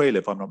watch the trailer,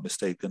 if I'm not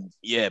mistaken.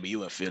 Yeah, but you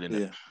weren't feeling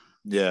it.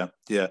 Yeah.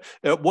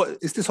 What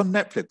is this on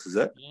Netflix? Is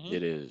it? Mm-hmm.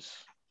 It is.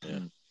 Yeah.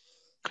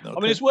 Okay. I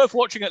mean, it's worth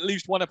watching at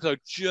least one episode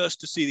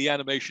just to see the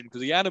animation,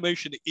 because the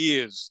animation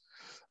is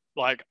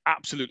like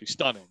absolutely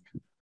stunning.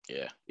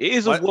 Yeah, it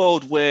is a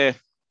world where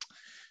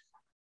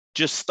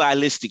just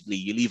stylistically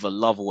you'll either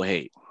love or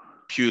hate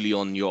purely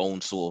on your own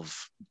sort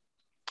of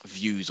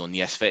views on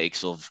the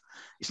aesthetics of.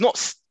 It's not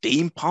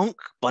steampunk,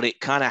 but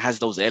it kind of has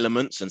those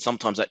elements, and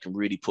sometimes that can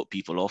really put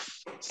people off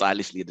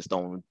stylistically. It just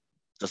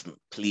doesn't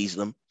please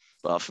them.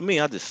 But for me,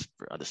 I just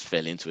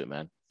fell into it,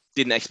 man.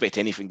 Didn't expect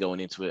anything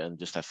going into it and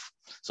just have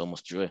so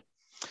much joy.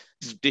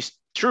 This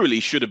truly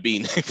should have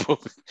been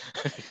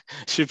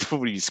should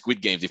probably be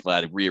Squid Games if I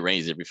had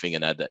rearranged everything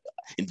and had that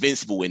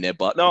Invincible in there.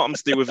 But no, I'm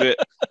still with it.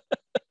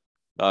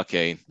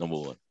 Okay, number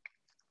one.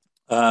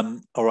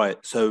 All right.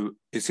 So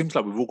it seems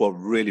like we've all got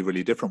really,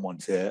 really different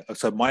ones here.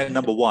 So my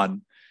number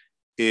one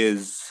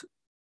is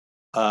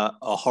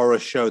a horror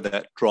show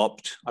that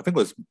dropped, I think it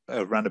was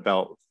around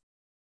about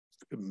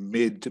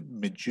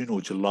mid-June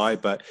or July,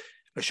 but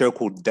a show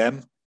called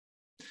Them.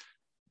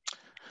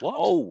 What?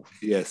 Oh,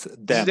 yes,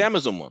 Them. This is the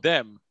Amazon one.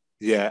 Them.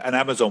 Yeah, an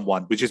Amazon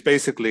one, which is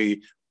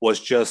basically was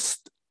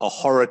just a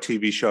horror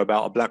TV show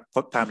about a black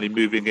family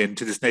moving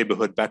into this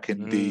neighborhood back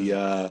in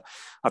the,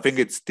 I think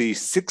it's the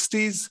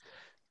 60s.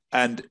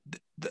 And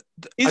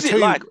is it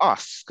like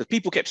Us? Because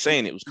people kept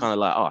saying it was kind of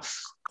like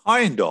Us.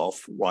 Kind of,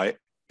 right?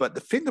 But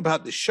the thing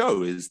about the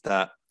show is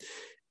that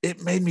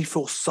it made me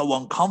feel so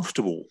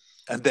uncomfortable.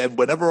 And then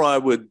whenever I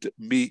would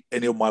meet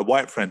any of my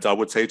white friends, I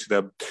would say to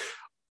them,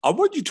 I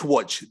want you to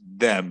watch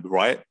Them,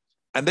 right?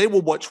 And they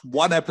will watch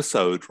one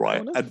episode,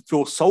 right? And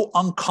feel so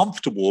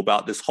uncomfortable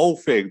about this whole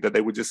thing that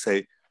they would just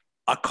say,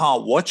 I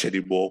can't watch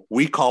anymore.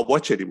 We can't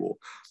watch anymore.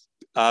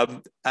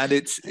 And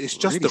it's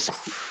just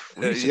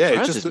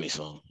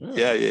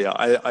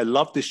I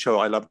love this show.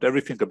 I loved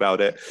everything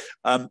about it.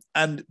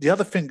 And the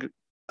other thing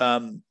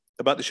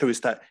about the show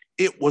is that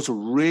it was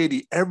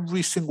really,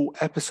 every single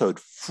episode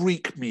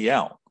freaked me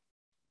out.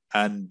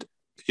 And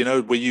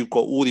where you've got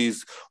all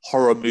these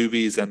horror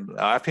movies, and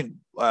I think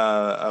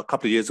a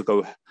couple of years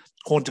ago,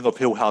 Haunting of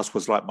Hill House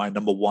was like my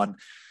number one.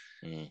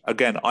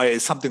 Again,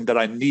 it's something that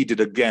I needed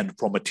again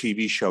from a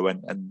TV show,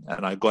 and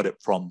I got it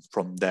from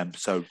them.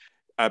 So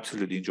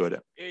absolutely enjoyed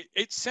it.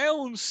 It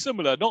sounds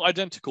similar, not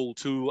identical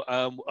to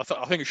I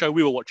think a show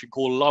we were watching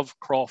called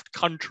Lovecraft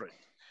Country,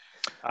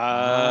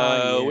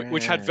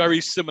 which had very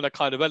similar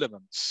kind of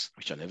elements.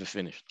 Which I never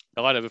finished.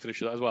 No, I never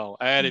finished that as well,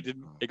 and it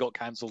didn't. It got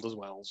cancelled as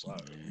well.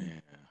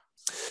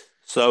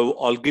 So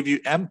I'll give you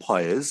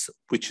Empires,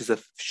 which is a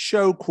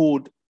show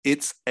called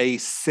It's a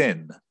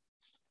Sin,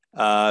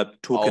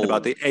 talking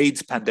about the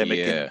AIDS pandemic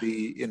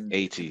in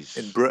the 80s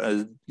in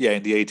Britain. Yeah,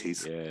 in the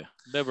 80s. Yeah,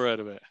 never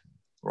heard of it.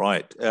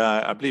 Right,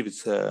 I believe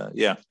it's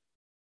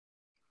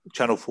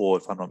Channel 4,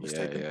 if I'm not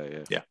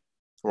mistaken. Yeah.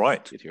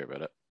 Right. Did hear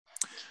about it.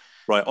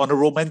 Right,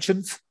 honorable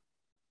mentions.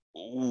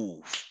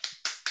 Ooh.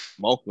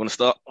 Mo, you want to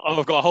start?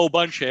 I've got a whole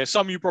bunch here.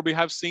 Some you probably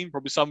have seen,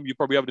 probably some you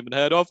probably haven't even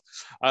heard of.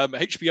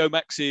 HBO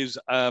Max's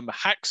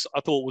Hacks,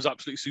 I thought was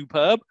absolutely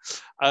superb.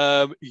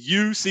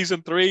 You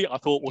season 3, I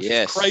thought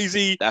was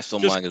crazy. That's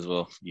on mine as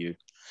well. You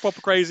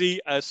proper crazy.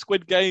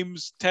 Squid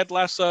Games, Ted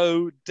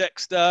Lasso,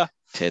 Dexter.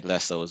 Ted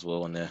Lasso as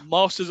well on there.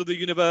 Masters of the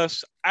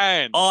Universe,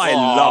 and I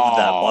love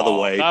that, by the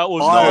way. That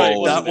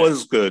was that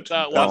was good.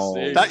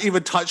 That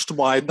even touched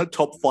my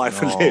top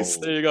 5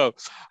 list. There you go.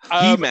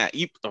 I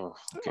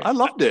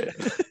loved it.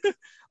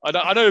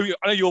 I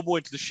know you're more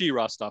into the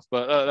She-Ra stuff,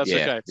 but that's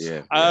okay.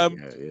 Yeah.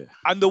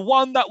 And the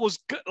one that was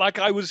like,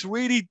 I was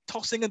really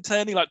tossing and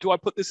turning, like, do I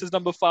put this as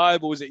number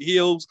 5 or is it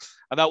Heels?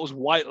 And that was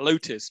White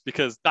Lotus,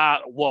 because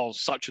that was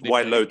such an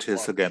White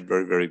Lotus one. Again,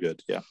 very, very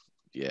good.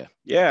 Yeah.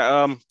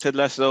 Ted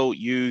Lasso,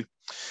 you.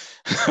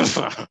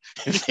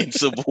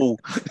 Invincible.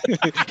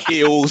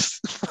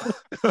 Heels.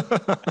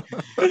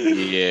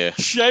 Yeah.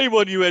 Shame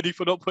on you, Eddie,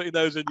 for not putting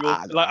those in your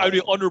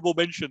only honorable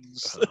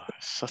mentions.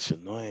 Such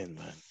annoying,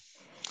 man.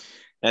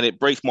 And it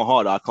breaks my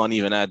heart that I can't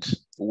even add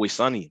Always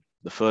Sunny,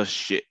 the first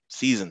shit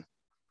season.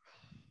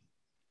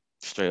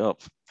 Straight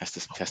up, has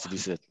to be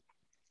said.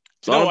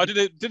 So, no, I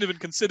didn't even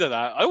consider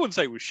that. I wouldn't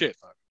say it was shit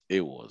though.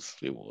 It was.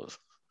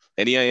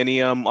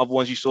 Any other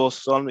ones you saw,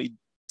 Son?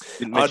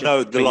 I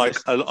know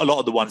a lot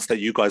of the ones that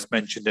you guys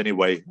mentioned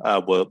anyway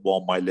were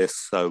on my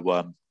list.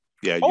 So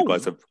you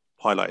guys have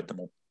highlighted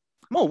them all.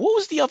 Mo, what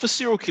was the other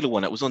serial killer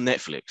one that was on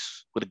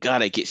Netflix with a guy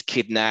that gets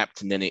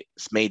kidnapped and then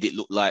it's made it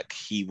look like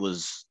he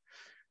was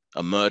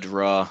a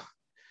murderer?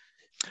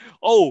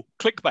 Oh,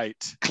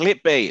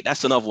 Clickbait.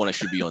 That's another one that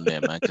should be on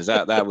there, man, because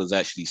that was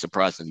actually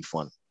surprisingly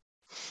fun.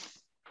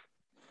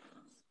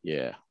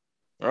 Yeah.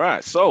 All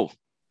right. So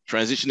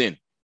transitioning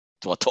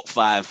to our top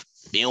 5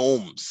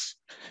 films.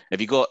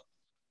 Have you got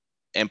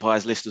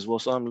Empire's list as well,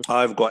 Simon?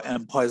 I've got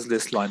Empire's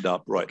list lined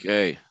up, right.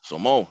 Okay. So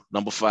Mo,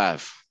 number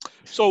 5.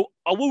 So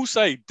I will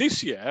say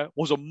this year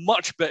was a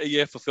much better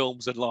year for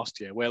films than last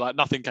year, where like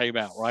nothing came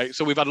out, right?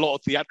 So we've had a lot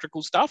of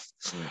theatrical stuff.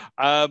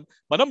 My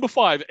number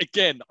 5,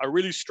 again, I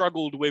really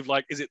struggled with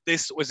like, is it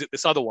this or is it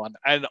this other one?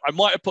 And I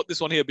might have put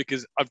this on here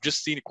because I've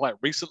just seen it quite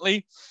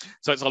recently.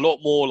 So it's a lot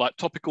more like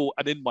topical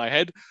and in my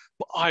head.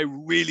 But I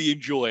really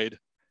enjoyed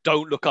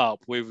Don't Look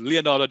Up with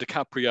Leonardo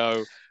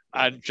DiCaprio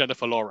and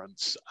Jennifer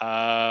Lawrence.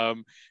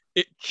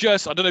 It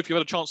just, I don't know if you've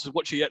had a chance to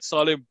watch it yet,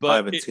 Salim, but I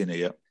haven't seen it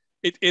yet.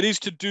 It is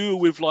to do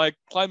with like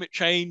climate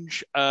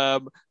change,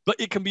 but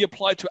it can be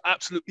applied to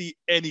absolutely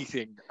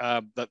anything,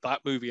 that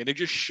movie. And it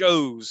just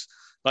shows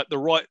like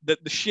the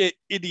sheer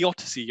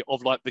idiocy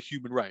of like the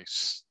human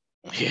race.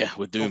 Yeah,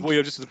 we're doomed. We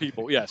are just the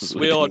people. Yes,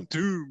 we are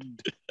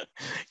doomed.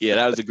 Yeah,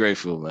 that was a great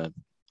film, man.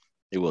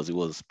 It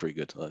was pretty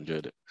good. I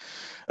enjoyed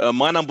it.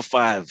 My number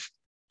 5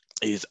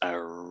 is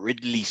a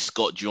Ridley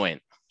Scott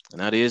joint,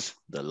 and that is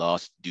The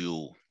Last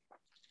Duel.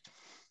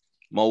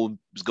 Mo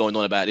was going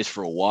on about this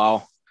for a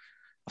while.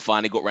 I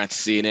finally got around to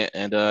seeing it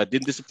and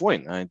didn't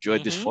disappoint. I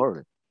enjoyed this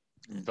thoroughly.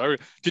 Very.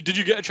 Did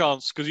you get a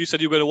chance? Because you said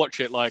you were going to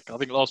watch it like, I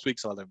think last week,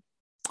 Salim.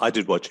 I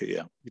did watch it,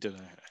 yeah. You did?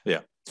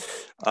 Yeah.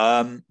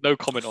 No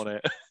comment on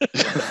it.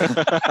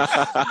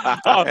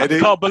 I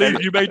can't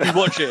believe you made me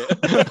watch it.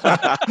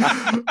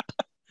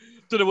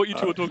 Don't know what you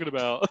two were talking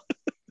about.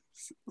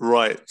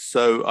 Right.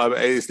 So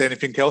is there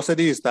anything else,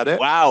 Eddie? Is that it?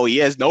 Wow. He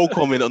has no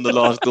comment on The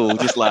Last Duel.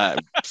 Just like,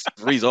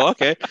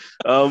 okay.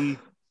 No,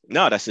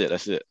 that's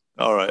it.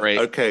 All right. Great.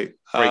 Okay.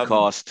 Great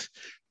cast.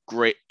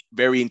 Great.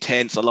 Very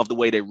intense. I love the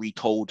way they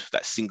retold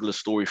that singular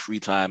story 3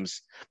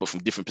 times, but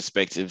from different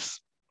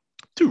perspectives.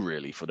 2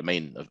 really for the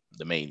main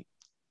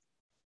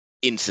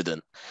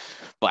incident,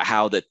 but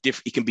how that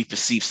it can be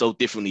perceived so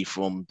differently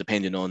from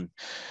depending on,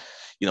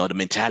 the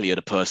mentality of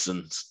the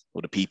persons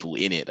or the people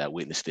in it that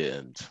witnessed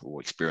it or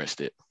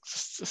experienced it.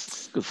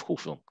 It's a good, cool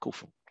film.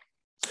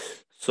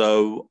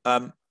 So,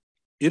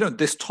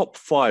 this top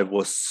 5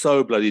 was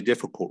so bloody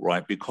difficult,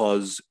 right?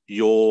 Because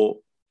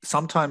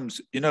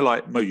sometimes,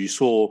 like Mo, you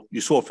saw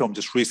a film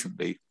just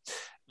recently,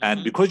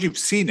 and because you've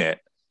seen it,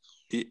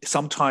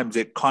 sometimes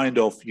it kind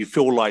of, you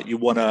feel like you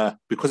want to,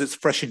 because it's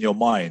fresh in your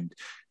mind,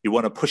 you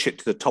want to push it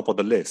to the top of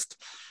the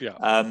list.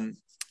 Yeah.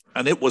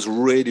 And it was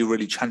really,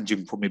 really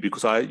challenging for me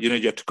because you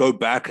have to go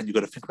back and you got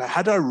to think about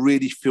how do I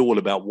really feel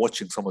about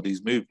watching some of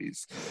these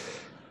movies.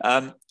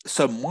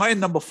 So my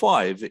number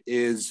 5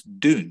 is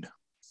Dune.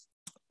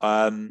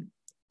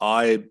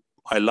 I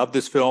love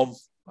this film.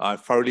 I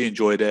thoroughly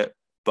enjoyed it,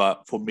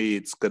 but for me,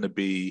 it's going to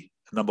be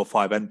number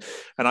 5. And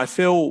I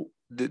feel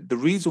the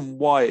reason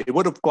why it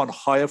would have gone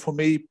higher for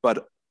me,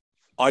 but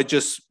I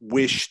just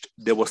wished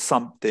there was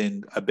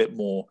something a bit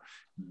more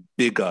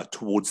bigger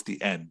towards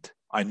the end.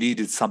 I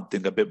needed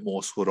something a bit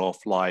more sort of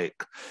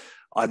like,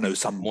 I don't know,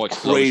 some more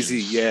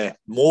crazy,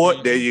 more.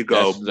 There you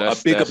go, a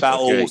bigger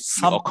battle, okay.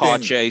 Something. A car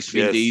chase,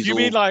 Vin Diesel. You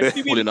mean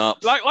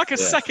like a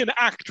second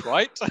act,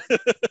 right?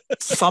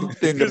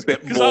 Something a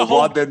bit more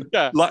rather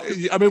than like.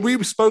 I mean,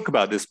 we spoke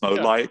about this, Mo.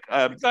 Yeah. Like,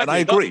 exactly. And I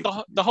agree.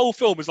 The whole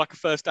film is like a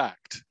first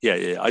act.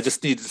 Yeah. I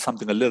just needed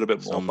something a little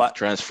bit more. But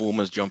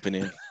Transformers jumping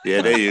in.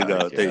 Yeah, there you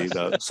go. There you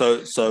go.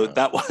 So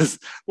that was.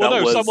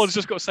 Someone's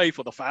just got to say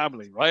for the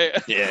family, right?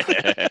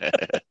 Yeah.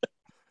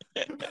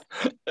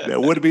 Yeah,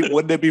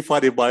 wouldn't it be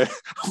funny? My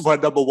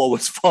number 1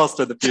 was Fast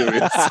and the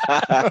Furious.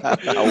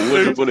 I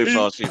wouldn't put it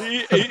past you.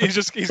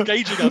 He's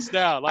gauging us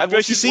now. Like, have you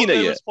actually seen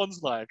it yet?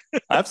 Response like?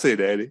 I've seen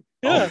it, Eddie.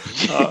 Yeah.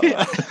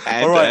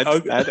 All right.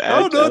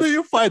 No,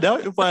 you find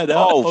out.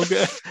 Oh,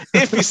 okay.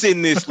 If it's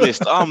in this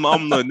list, I'm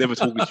not never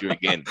talking to you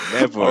again.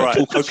 Never. All right.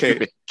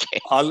 Okay.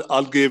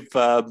 I'll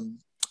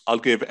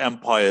give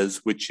Empires,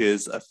 which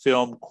is a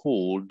film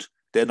called.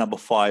 Their number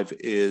 5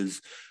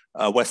 is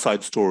West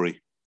Side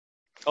Story.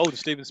 Oh, the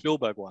Steven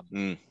Spielberg one.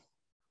 Mm.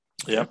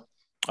 Yeah.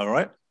 All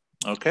right.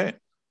 Okay.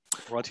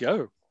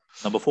 Rightio.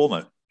 Number 4,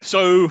 Mo.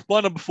 So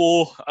my number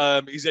 4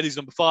 is Eddie's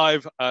number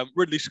 5.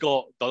 Ridley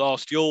Scott, The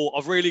Last Duel.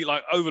 I've really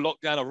over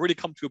lockdown, I've really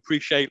come to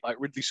appreciate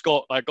Ridley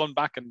Scott. I've gone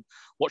back and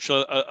watched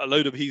a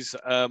load of his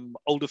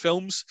older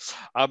films.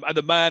 And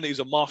the man is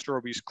a master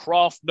of his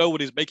craft. No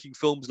one is making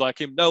films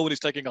like him. No one is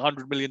taking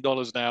 $100 million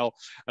now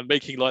and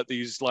making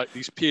these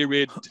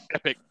period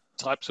epic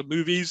types of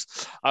movies.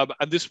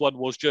 And this one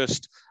was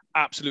just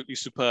absolutely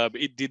superb.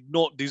 It did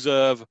not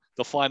deserve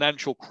the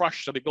financial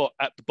crush that it got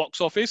at the box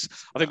office.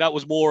 I think that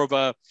was more of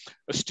a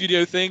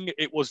studio thing.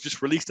 It was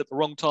just released at the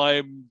wrong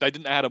time. They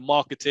didn't know how to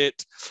market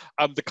it.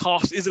 The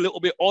cast is a little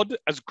bit odd,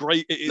 as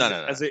great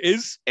as it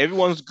is.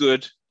 Everyone's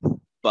good,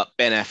 but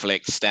Ben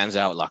Affleck stands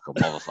out like a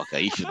motherfucker.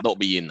 He should not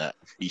be in that.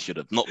 He should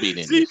have not been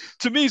in it.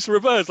 To me, it's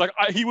reversed.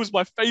 He was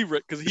my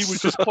favorite because he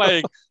was just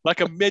playing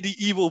a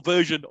medieval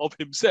version of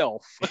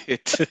himself.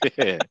 It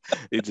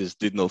just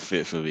did not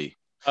fit for me.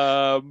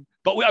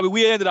 But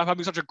we ended up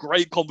having such a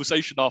great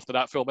conversation after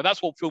that film, and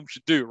that's what films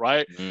should do,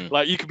 right?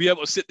 You can be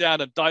able to sit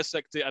down and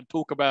dissect it and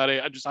talk about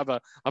it and just have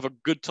a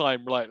good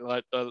time,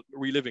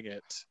 reliving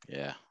it.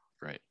 Yeah,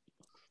 great.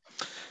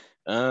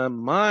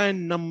 My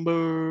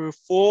number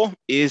 4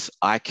 is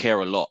I Care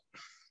a Lot.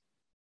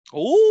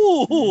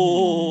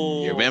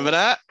 Oh, you remember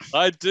that?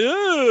 I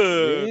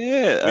do.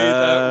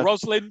 Yeah, with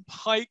Rosalind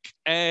Pike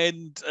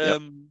and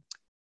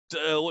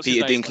what's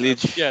Peter his name?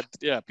 Dinklage.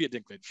 Yeah, Peter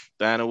Dinklage.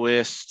 Diana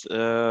West,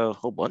 a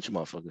whole bunch of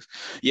motherfuckers.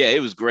 Yeah, it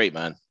was great,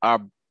 man. I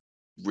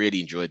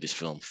really enjoyed this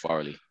film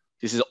thoroughly.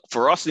 This is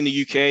for us in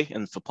the UK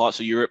and for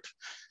parts of Europe,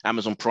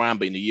 Amazon Prime,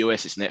 but in the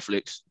US it's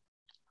Netflix.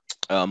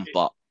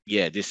 But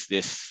yeah, this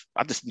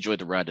I just enjoyed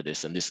the ride of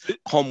this, and this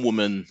con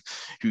woman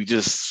who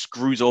just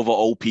screws over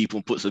old people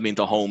and puts them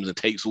into homes and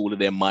takes all of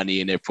their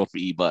money and their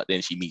property, but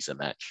then she meets a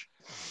match.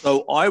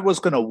 So I was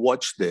going to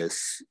watch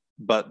this,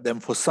 but then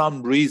for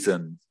some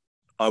reason,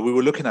 we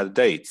were looking at the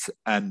dates,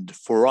 and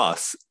for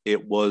us,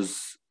 it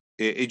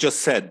just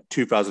said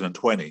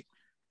 2020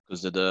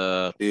 because of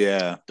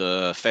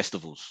the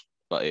festivals.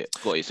 But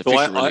it's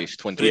official release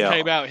 2020. It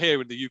came out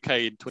here in the UK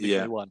in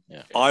 2021.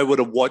 Yeah. I would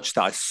have watched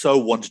that. I so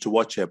wanted to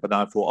watch it, but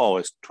I thought, oh,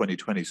 it's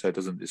 2020, so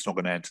it's not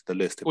going to enter the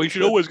list. Well, you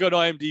should always go to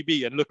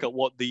IMDb and look at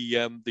what the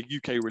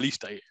UK release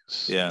date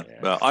is. Yeah.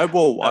 Well, I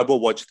will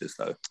watch this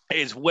though.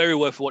 It's very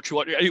worth watching.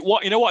 What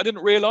I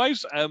didn't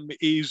realize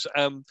is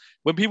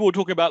when people were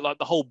talking about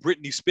the whole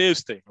Britney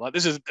Spears thing,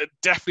 this is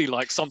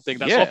definitely something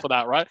that's off of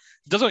that, right?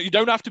 You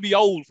don't have to be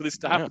old for this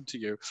to happen to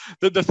you.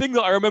 The thing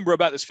that I remember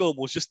about this film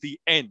was just the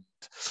end.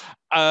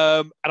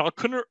 And I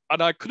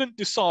couldn't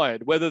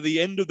decide whether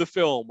the end of the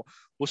film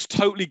was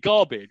totally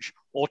garbage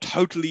or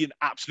totally and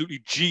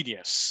absolutely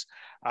genius.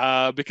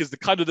 Because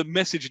the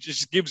message it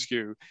just gives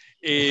you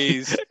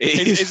is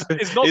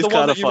not the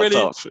one that you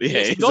really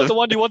it's not the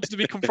one you wanted to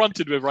be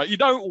confronted with, right? You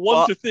don't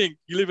want to think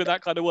you live in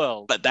that kind of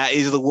world. But that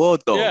is the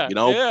world, though.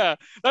 Yeah.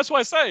 That's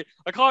why I say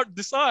I can't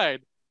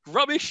decide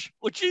rubbish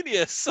or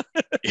genius.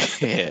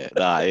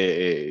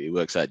 It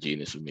works out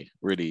genius for me.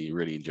 Really,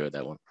 really enjoyed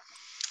that one.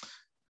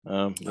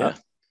 Yeah.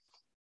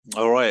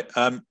 All right.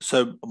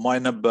 So my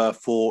number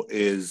 4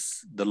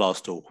 is The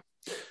Last Duel.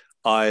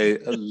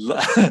 I've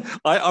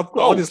got,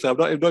 honestly, I'm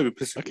not even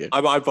pissing. Okay.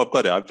 I've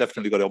got it. I've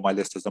definitely got it on my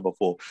list as number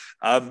 4.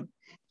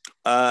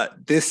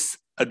 This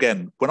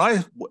again, all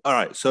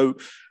right. So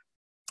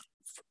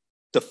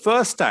the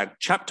first act,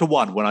 chapter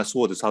 1, when I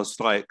saw this, I was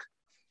like,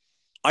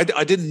 I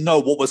didn't know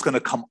what was going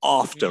to come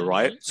after,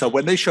 right? So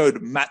when they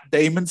showed Matt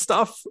Damon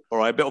stuff, all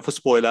right, a bit of a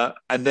spoiler,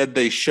 and then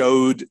they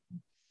showed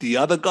the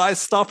other guy's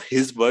stuff,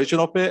 his version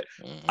of it,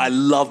 I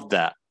loved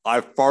that. I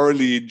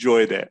thoroughly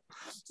enjoyed it.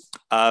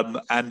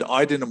 And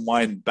I didn't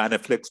mind Ben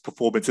Affleck's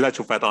performance. In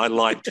actual fact, I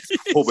liked his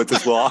performance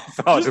as well. I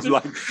found him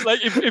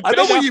if I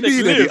know what you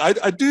mean, Eddie.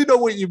 I do know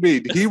what you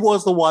mean. He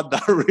was the one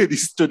that really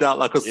stood out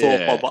like a sore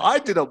thumb, but I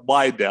didn't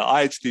mind it.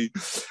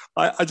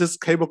 I just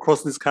came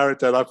across this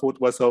character and I thought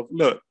to myself,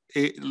 look,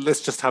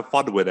 let's just have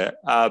fun with it.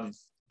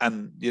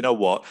 And you know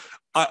what?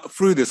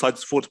 Through this, I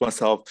just thought to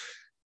myself,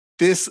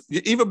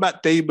 even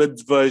Matt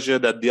Damon's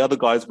version and the other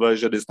guy's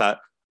version is that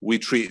we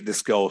treated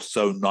this girl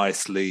so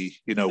nicely,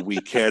 we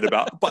cared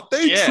about, but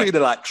they treated her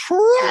like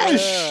trash.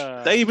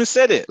 Yeah. They even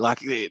said it,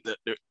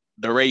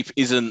 the rape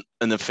isn't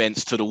an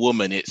offense to the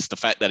woman. It's the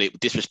fact that it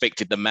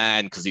disrespected the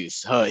man because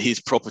it's his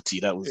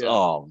property. That was,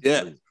 wow.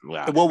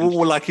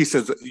 Well, like he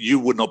says, he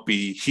would not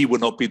be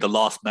the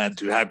last man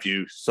to have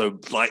you. So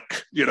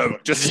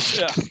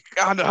just,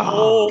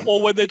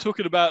 or when they're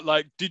talking about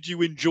did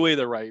you enjoy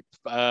the rape?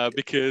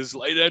 Because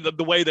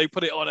the way they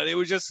put it on, and it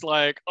was just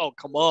oh,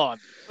 come on.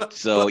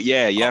 So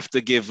you have to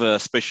give a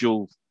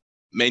special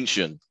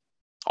mention.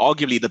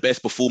 Arguably the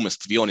best performance,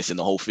 to be honest, in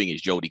the whole thing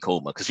is Jodie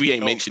Comer, because we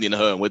ain't mentioning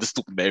her and we're just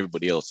talking about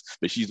everybody else,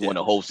 but she's the one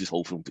that holds this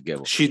whole film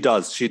together. She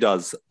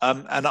does.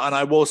 And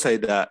I will say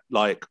that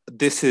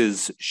this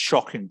is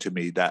shocking to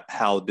me that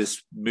how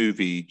this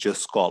movie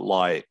just got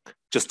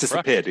just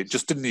disappeared. It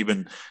just didn't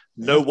even,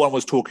 no one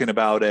was talking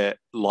about it,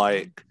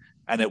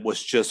 and and it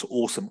was just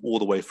awesome all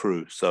the way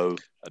through. So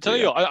I'm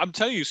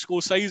telling you,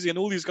 Scorsese and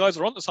all these guys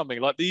are onto something.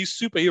 Like these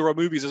superhero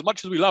movies, as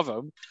much as we love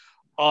them,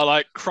 are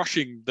like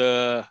crushing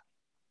the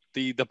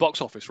box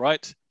office,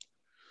 right?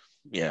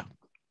 Yeah.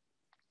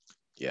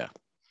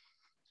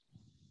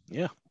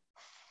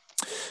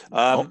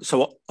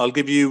 So I'll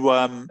give you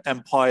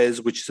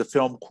Empires, which is a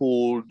film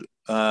called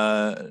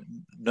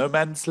No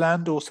Man's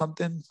Land or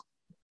something.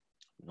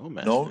 No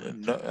Man's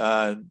Land.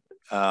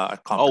 I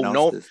can't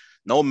pronounce this.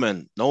 No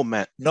Man. No,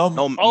 yeah,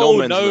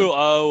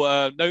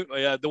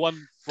 the one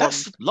from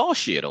that's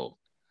last year though.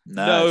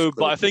 No,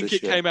 but I think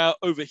it came out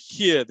over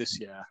here this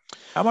year.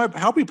 How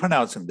are we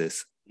pronouncing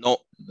this? No,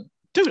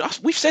 dude,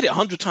 we've said it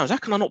 100 times. How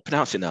can I not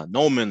pronounce it now?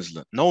 No Man's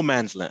Land. No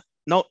Man's Land.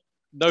 No,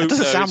 it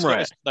doesn't sound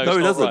right. No,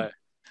 it doesn't. Right.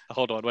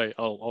 Hold on, wait.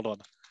 Hold on.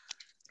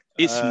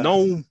 It's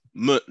No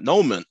Man.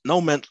 No Man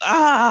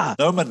Land.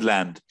 No Man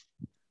Land?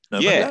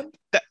 Yeah.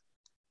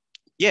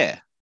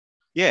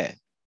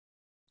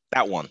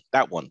 That one.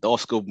 The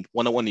Oscar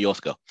one that won the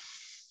Oscar.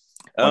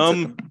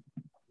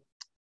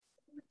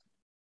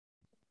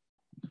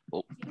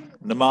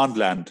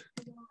 Nomad.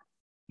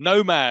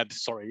 Nomad.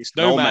 Sorry, it's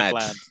Nomad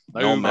Land.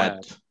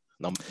 Nomad.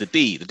 The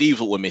D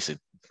is what we're missing.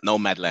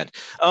 Nomadland.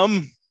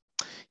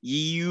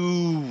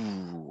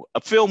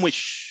 A film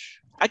which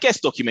I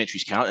guess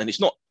documentaries count, and it's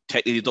not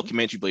technically a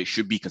documentary, but it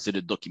should be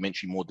considered a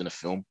documentary more than a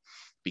film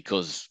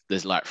because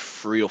there's like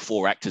 3 or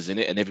 4 actors in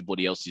it, and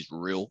everybody else is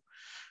real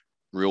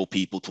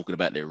people talking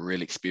about their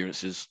real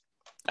experiences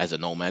as a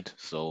nomad.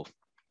 So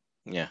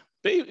yeah,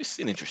 but it's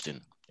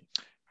interesting.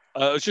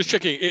 I was just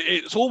checking.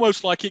 It's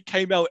almost like it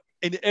came out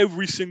in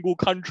every single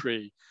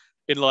country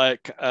in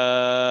like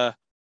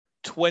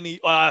 20.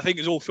 I think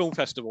it's all film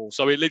festivals.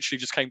 So it literally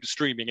just came to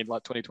streaming in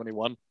like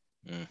 2021.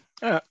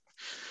 Yeah.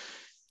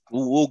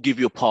 We'll give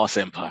you a pass,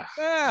 Empire.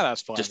 Yeah,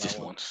 that's fine. Just this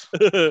once.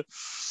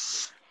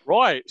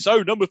 Right.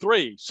 So number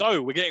 3.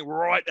 So we're getting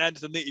right down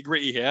to the nitty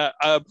gritty here.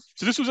 So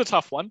this was a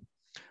tough one.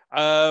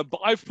 But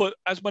I've put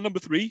as my number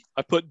 3,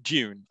 I put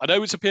Dune. I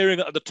know it's appearing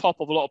at the top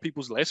of a lot of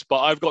people's list, but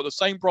I've got the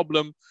same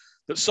problem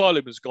that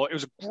Salim has got. It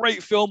was a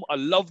great film. I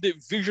loved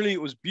it. Visually,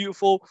 it was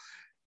beautiful.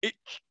 It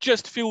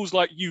just feels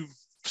like you've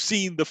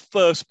seen the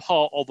first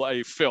part of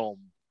a film.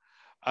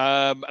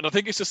 And I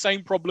think it's the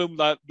same problem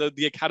that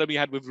the Academy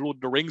had with Lord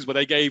of the Rings, where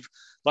they gave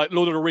like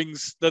Lord of the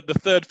Rings, the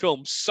third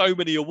film, so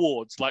many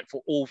awards, like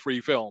for all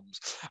 3 films.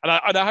 And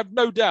I have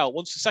no doubt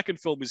once the second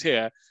film is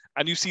here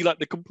and you see like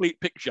the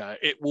complete picture,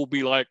 it will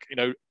be like,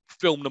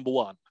 film number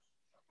 1.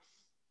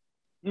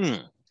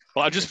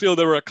 But I just feel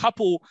there were a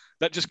couple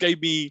that just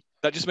made me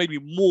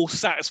more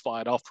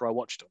satisfied after I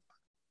watched them.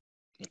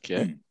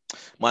 Okay.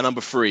 My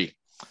number 3,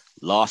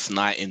 Last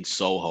Night in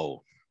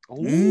Soho.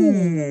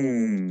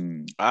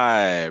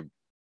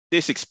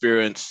 This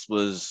experience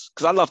was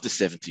because I love the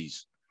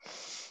 70s.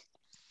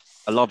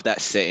 I love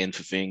that setting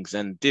for things,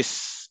 and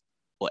this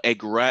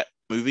Edgar Wright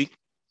movie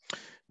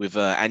with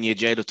Anya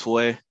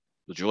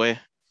Taylor-Joy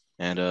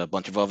and a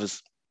bunch of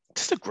others.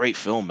 Just a great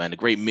film, man. A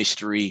great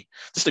mystery.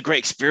 Just a great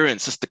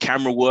experience. Just the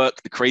camera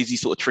work, the crazy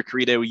sort of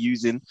trickery they were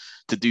using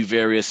to do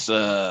various.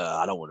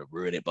 I don't want to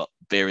ruin it, but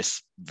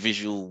various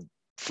visual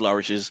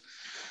flourishes.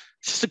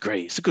 It's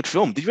a good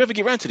film. Did you ever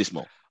get around to this,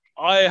 Mo?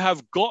 I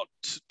have got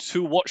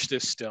to watch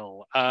this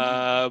still.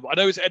 I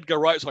know it's Edgar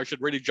Wright, so I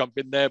should really jump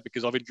in there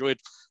because I've enjoyed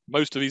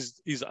most of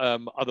his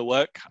other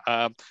work.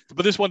 But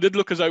this one did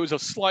look as though it was a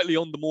slightly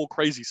on the more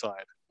crazy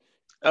side.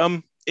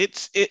 Crazy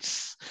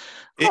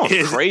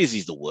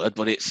is the word,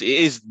 but it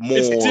is more.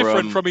 It's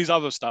different from his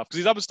other stuff because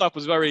his other stuff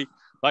was very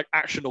like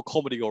action or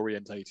comedy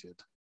orientated.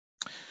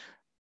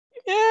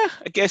 Yeah,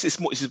 I guess it's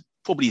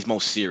probably his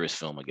most serious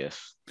film. I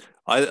guess.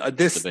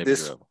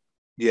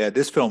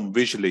 This film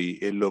visually,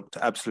 it looked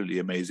absolutely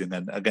amazing,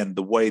 and again,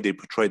 the way they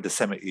portrayed the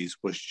 70s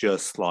was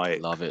just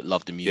like love it.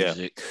 Love the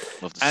music.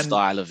 Love the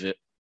style of it,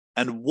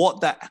 and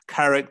what that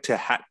character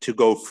had to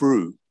go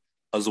through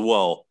as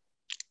well.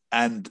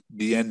 And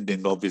the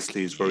ending,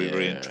 obviously, is very,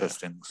 very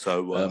interesting.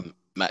 So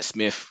Matt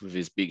Smith with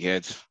his big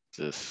head,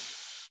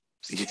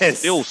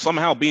 still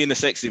somehow being a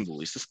sex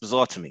symbol. It's just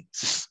bizarre to me.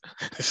 It's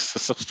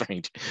just so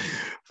strange.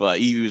 But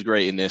he was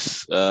great in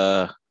this.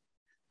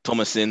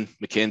 Thomasin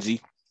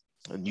McKenzie,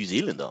 a New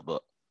Zealander,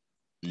 but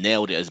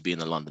nailed it as being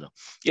a Londoner.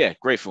 Yeah,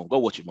 great film. Go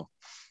watch it, man.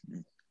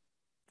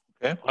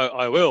 Okay,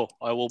 I will.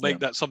 I will make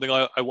that something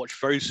I watch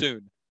very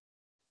soon.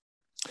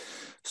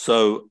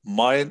 So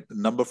my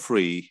number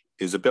 3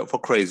 is a bit of a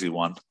crazy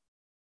one.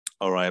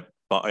 All right.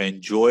 But I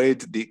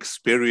enjoyed the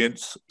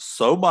experience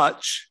so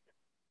much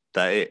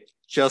that it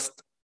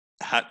just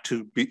had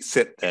to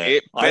sit there.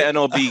 It better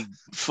not be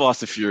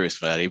Fast and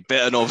Furious, man. It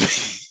better not be.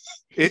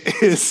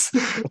 It's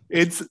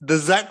the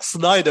Zack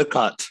Snyder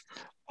cut.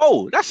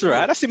 Oh, that's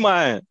right. That's in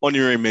my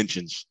honorary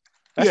mentions.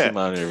 In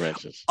my honorary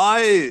mentions.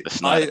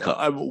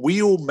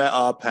 We all met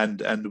up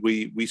and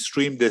we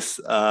streamed this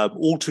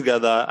all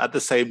together at the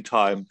same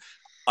time.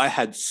 I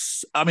had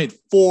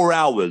 4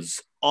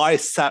 hours. I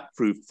sat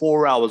through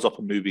 4 hours of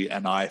a movie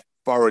and I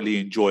thoroughly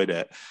enjoyed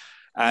it.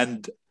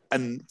 And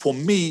and for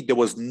me, there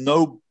was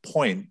no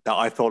point that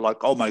I felt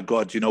like, oh my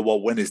God, you know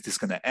what, when is this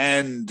going to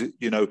end?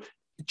 You know,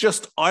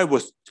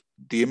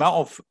 the amount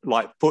of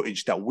like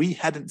footage that we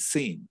hadn't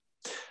seen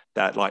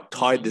that like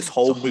tied this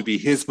whole movie,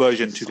 his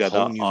version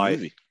together.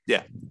 I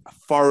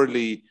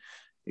thoroughly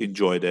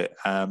enjoyed it.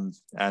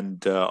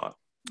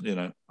 You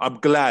know,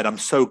 I'm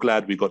so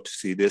glad we got to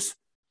see this.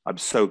 I'm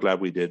so glad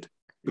we did.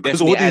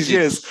 Because all these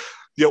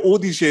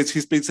years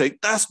he's been saying,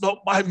 that's not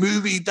my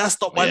movie,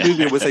 that's not my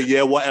movie. And we say,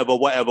 yeah, whatever.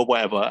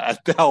 And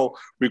now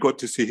we got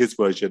to see his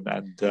version,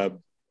 and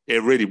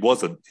it really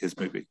wasn't his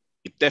movie.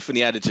 It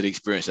definitely added to the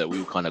experience that we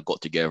all kind of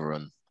got together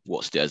and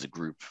watched it as a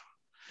group.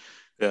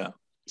 Yeah.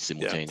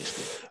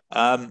 Simultaneously.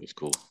 It's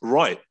cool.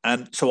 Right.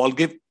 And so I'll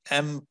give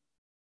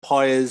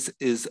Empires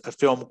is a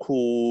film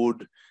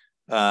called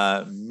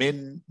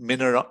Minari.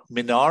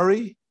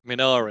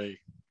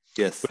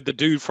 Yes. With the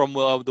dude from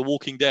The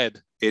Walking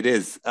Dead. It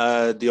is.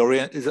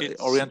 Oriental guy?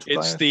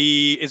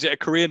 Is it a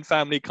Korean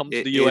family comes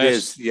to the US? It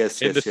is,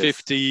 yes. In the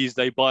 50s,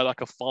 they buy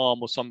like a farm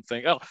or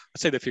something. Oh, I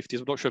say the 50s.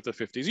 I'm not sure if the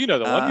 50s. You know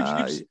the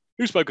one.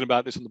 You've spoken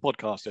about this on the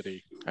podcast,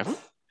 Eddie. Have we?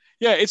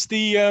 Yeah, it's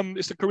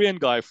the Korean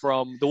guy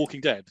from The Walking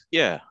Dead.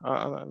 Yeah,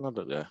 I love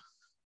it there.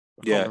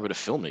 I can't remember the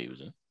film that he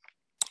was in.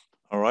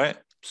 All right.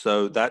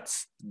 So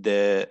that's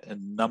their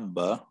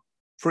number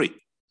 3.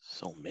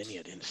 So many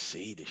I didn't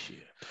see this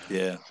year.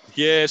 Yeah.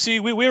 Yeah, see,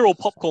 we're all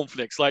popcorn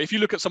flicks. Like, if you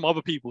look at some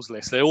other people's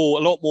lists, they're all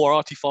a lot more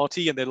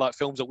arty-farty, and they're like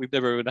films that we've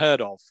never even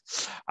heard of.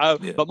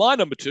 But my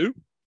number 2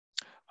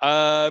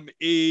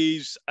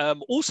 is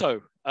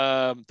also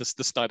the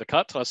Snyder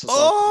Cut.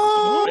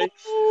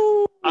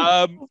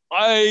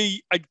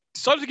 I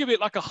decided to give it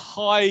like a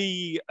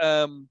high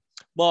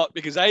mark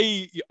because for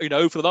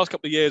the last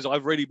couple of years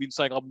I've really been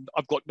saying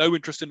I've got no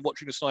interest in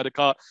watching the Snyder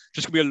Cut.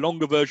 Just gonna be a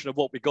longer version of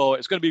what we got.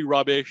 It's gonna be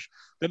rubbish.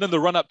 Then in the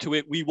run up to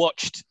it, we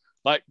watched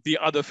like the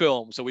other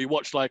films. So we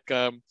watched like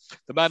The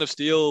Man of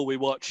Steel, we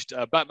watched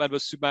Batman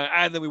vs Superman,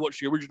 and then we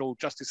watched the original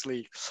Justice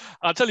League.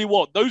 I'll tell you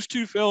what, those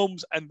 2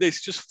 films and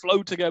this just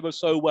flow together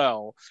so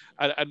well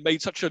and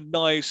made such a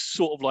nice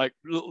sort of like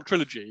little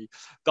trilogy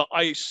that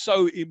I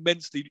so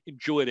immensely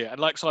enjoyed it. And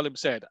like Salim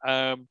said,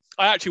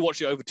 I actually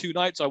watched it over 2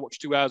 nights. I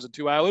watched 2 hours and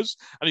 2 hours,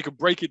 and you can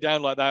break it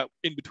down like that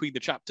in between the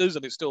chapters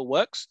and it still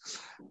works.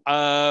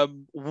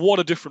 What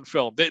a different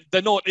film.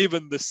 They're not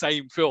even the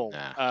same film,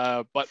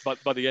 but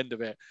by the end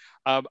of it.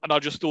 And I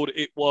just thought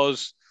it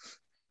was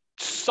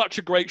such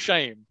a great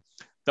shame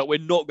that we're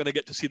not going to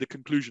get to see the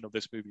conclusion of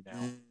this movie now.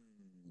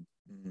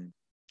 Mm-hmm.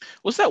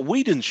 Was that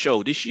Whedon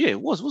show this year?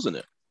 It was, wasn't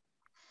it?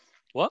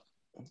 What?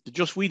 The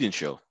Joss Whedon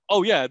show.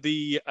 Oh, yeah.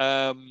 The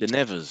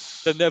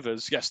Nevers. The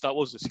Nevers. Yes, that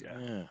was this year.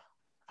 Yeah.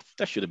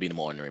 That should have been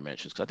more honorary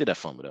mentions because I did have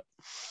fun with it.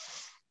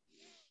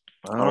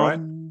 All right.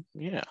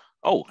 Yeah.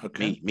 Oh,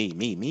 okay.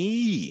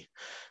 Me.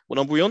 What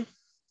number are we on?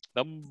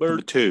 Number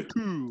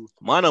 2.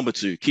 My number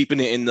 2, keeping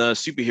it in the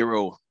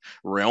superhero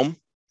realm,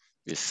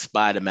 is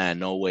Spider-Man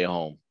No Way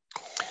Home.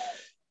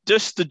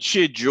 Just the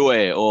sheer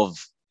joy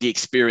of the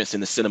experience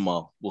in the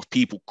cinema with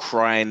people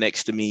crying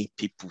next to me,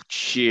 people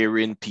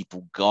cheering,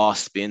 people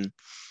gasping.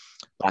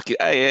 Like,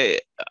 I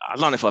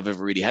don't know if I've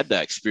ever really had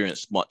that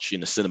experience much in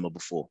the cinema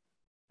before,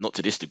 not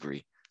to this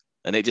degree.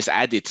 And it just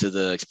added to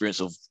the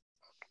experience of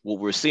what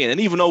we're seeing.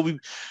 And even though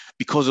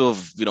because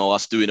of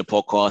us doing a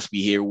podcast,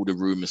 we hear all the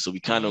rumors, so we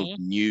kind of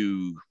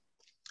knew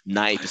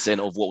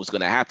 90% of what was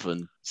going to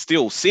happen.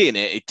 Still seeing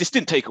it just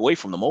didn't take away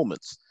from the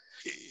moments.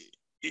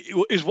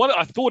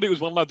 I thought it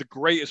was one of the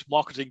greatest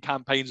marketing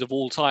campaigns of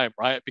all time,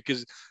 right?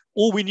 Because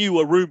all we knew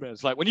were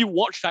rumors. Like when you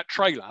watch that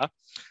trailer,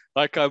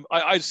 like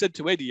I said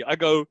to Eddie, I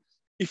go,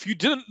 if you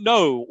didn't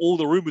know all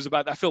the rumors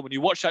about that film and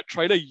you watch that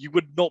trailer, you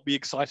would not be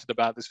excited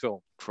about this film.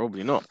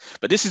 Probably not.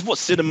 But this is what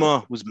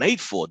cinema was made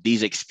for.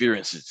 These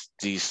experiences,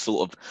 these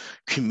sort of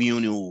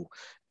communal,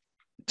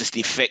 just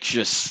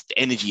infectious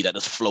energy that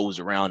just flows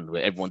around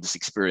where everyone's just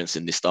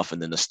experiencing this stuff and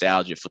the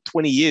nostalgia. For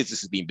 20 years, this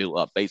has been built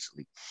up,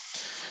 basically.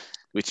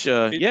 Which,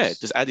 it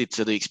just added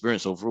to the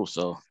experience overall.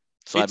 So,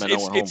 I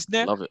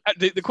love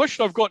it. The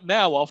question I've got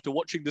now after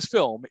watching this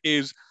film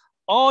is,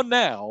 are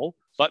now...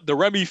 like the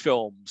Remy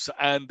films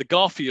and the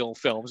Garfield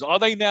films, are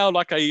they now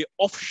like a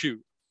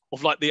offshoot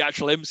of like the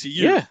actual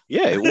MCU?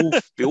 Yeah,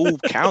 it all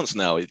counts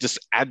now. It just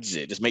adds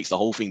it, just makes the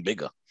whole thing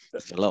bigger.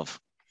 That's I love.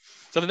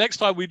 So the next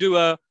time we do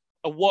a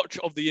watch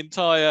of the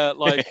entire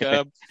like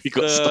you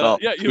got to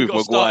start. Yeah, you've got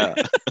to start.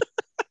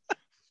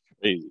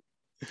 Crazy.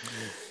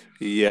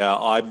 Yeah,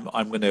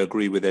 I'm going to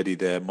agree with Eddie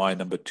there. My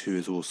number 2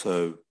 is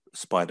also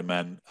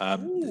Spider-Man.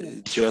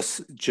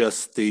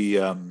 Just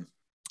the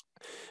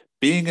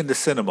being in the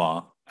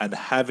cinema and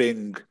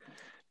having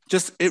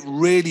it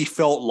really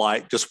felt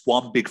like just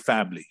one big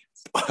family.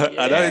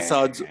 I know it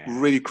sounds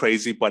really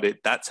crazy, but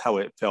that's how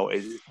it felt.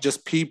 It's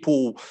just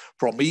people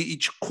from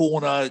each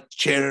corner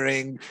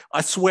cheering.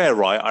 I swear,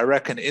 right? I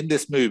reckon in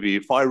this movie,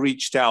 if I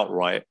reached out,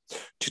 right,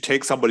 to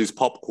take somebody's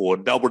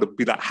popcorn, they would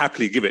be like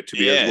happily give it to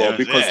me as well,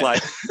 because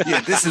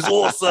this is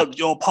awesome.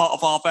 You're part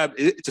of our family.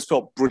 It just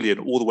felt brilliant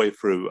all the way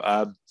through.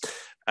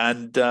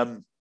 And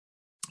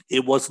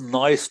it was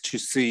nice to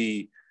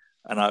see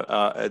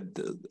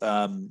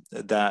and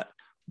that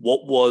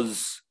what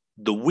was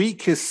the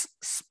weakest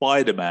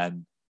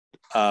Spider-Man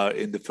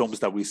in the films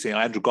that we've seen,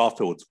 Andrew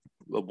Garfield's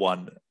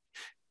one.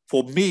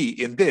 For me,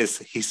 in this,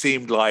 he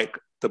seemed like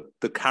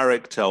the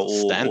character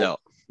standout.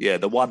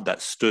 The one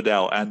that stood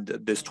out. And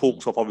there's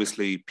talks of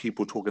obviously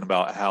people talking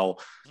about how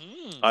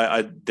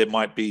there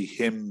might be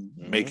him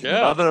making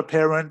another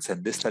appearance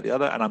and this, that, the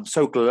other. And I'm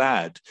so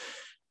glad,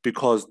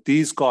 because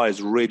these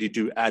guys really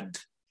do add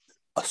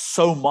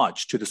so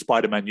much to the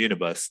Spider-Man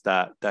universe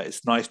that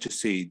it's nice to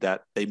see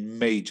that they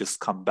may just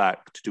come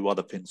back to do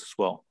other things as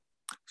well.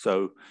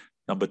 So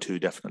number 2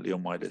 definitely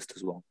on my list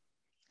as well.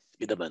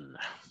 Spider-Man.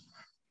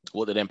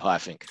 What did Empire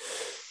think?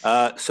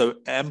 So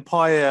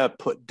Empire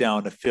put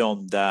down a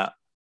film that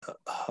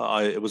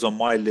it was on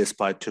my list,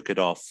 but I took it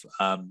off.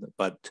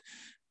 But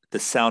The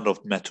Sound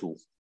of Metal.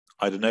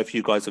 I don't know if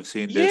you guys have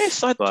seen this.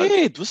 Yes, I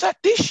did. Was that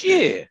this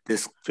year?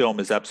 This film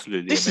is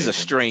absolutely This amazing. is a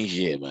strange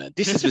year, man.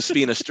 This has just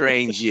been a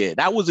strange year.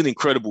 That was an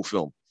incredible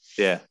film.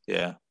 Yeah.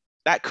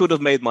 That could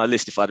have made my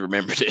list if I'd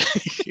remembered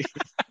it.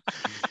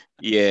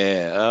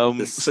 Yeah.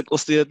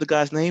 What's the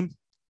guy's name?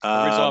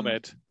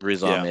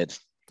 Riz Ahmed.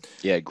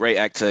 Yeah, great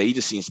actor. He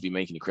just seems to be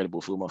making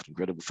incredible film after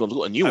incredible films. We've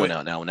got a new one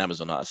out now on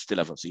Amazon that I still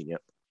haven't seen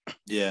yet.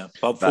 Yeah,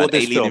 but for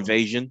this alien film,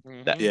 invasion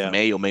that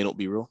may or may not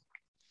be real.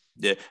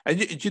 Yeah, and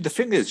the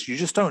thing is, you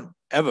just don't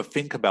ever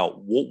think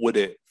about what would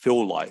it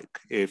feel like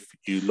if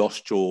you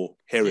lost your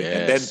hearing,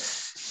 and then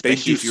they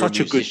do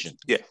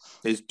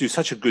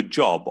such a good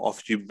job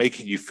of you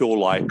making you feel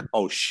like,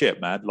 oh shit,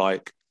 man,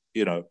 like,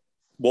 you know,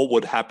 what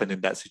would happen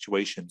in that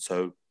situation.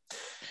 So,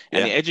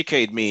 and it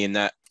educated me in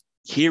that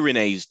hearing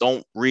aids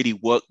don't really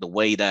work the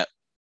way that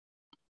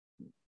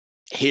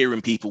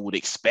hearing people would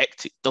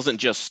expect. It doesn't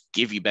just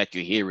give you back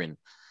your hearing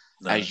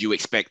as you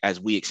expect, as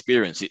we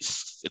experience.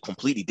 It's a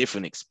completely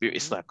different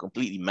experience. It's like a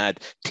completely mad,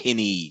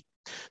 tinny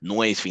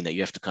noise thing that you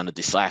have to kind of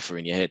decipher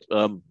in your head.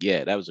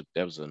 That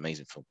was an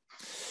amazing film.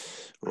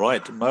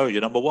 Right, Mo,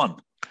 you're number 1.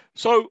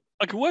 So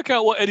I can work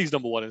out what Eddie's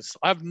number 1 is.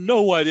 I have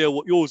no idea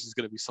what yours is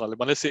going to be, Salim,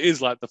 unless it is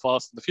like The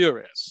Fast and the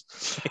Furious.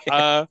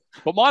 But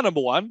my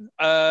number 1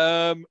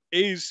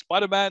 is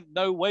Spider-Man: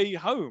 No Way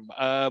Home.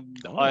 I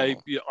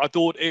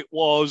thought it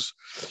was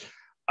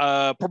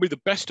probably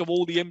the best of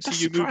all the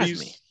MCU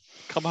movies.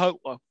 Come home.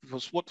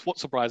 What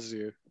surprises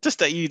you? Just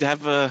that you'd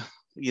have that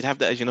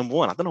as your number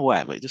 1. I don't know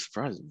why, but it just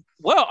surprises me.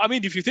 Well, I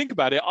mean, if you think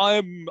about it,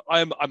 I'm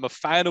a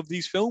fan of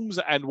these films,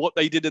 and what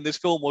they did in this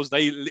film was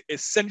they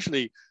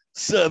essentially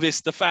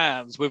serviced the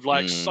fans with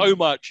like so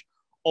much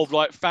of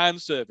like fan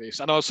service.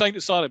 And I was saying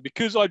to Simon,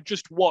 because I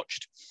just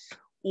watched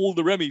all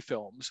the Remy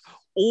films,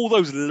 all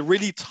those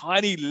really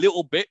tiny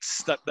little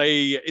bits that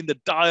they in the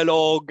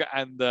dialogue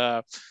and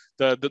the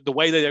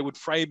way that they would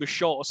frame a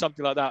shot or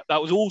something like that,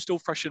 that was all still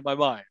fresh in my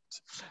mind.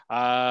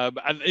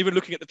 And even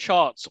looking at the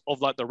charts of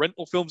like the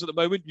rental films at the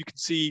moment, you can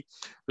see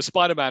the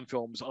Spider-Man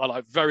films are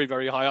like very,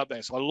 very high up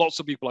there. So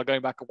lots of people are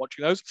going back and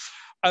watching those.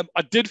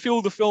 I did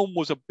feel the film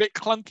was a bit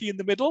clunky in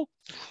the middle,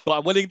 but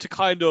I'm willing to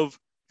kind of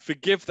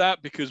forgive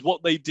that, because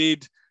what they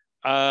did,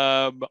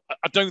 I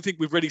don't think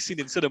we've really seen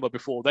in cinema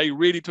before. They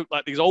really took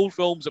like these old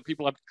films that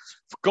people have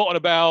forgotten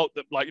about,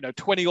 that like,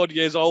 20 odd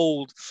years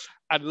old,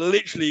 and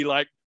literally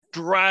like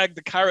drag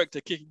the character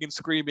kicking and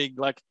screaming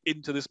like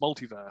into this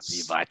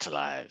multiverse.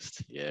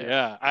 Revitalized.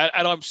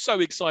 And I'm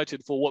so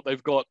excited for what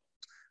they've got,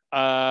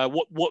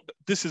 what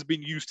this has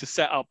been used to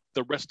set up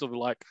the rest of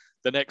like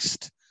the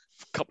next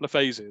couple of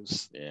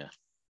phases.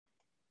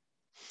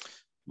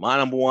 My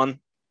number 1,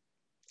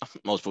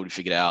 most probably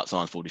figured it out,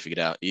 someone's probably figured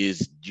it out,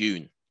 is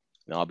Dune.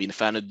 I've been a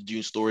fan of the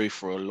Dune story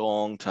for a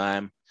long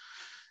time,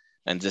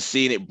 and just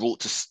seeing it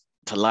brought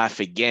to life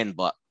again,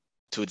 but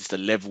to just a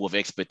level of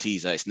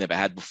expertise that it's never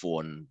had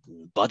before, and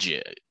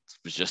budget, it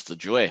was just a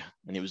joy.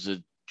 And it was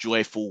a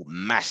joyful,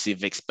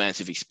 massive,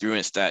 expansive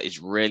experience that is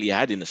rarely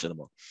had in the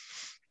cinema.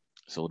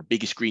 So the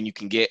biggest screen you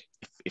can get,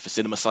 if a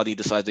cinema suddenly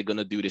decides they're going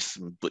to do this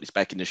and put this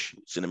back in the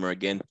cinema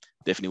again,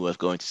 definitely worth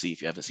going to see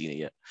if you haven't seen it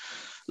yet.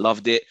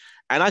 Loved it.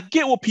 And I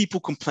get what people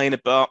complain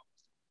about.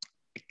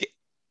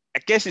 I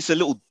guess it's a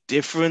little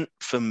different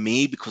for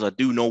me, because I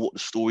do know what the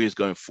story is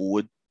going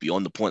forward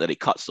beyond the point that it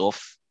cuts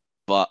off.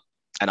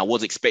 And I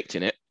was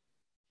expecting it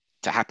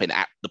to happen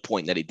at the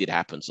point that it did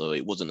happen. So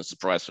it wasn't a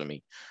surprise for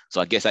me. So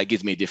I guess that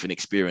gives me a different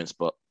experience,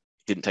 but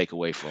didn't take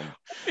away from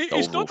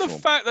it's not the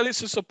fact that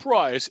it's a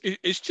surprise.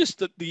 It's just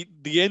that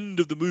the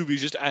end of the movie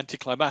is just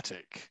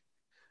anticlimactic.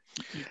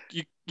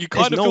 You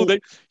kind of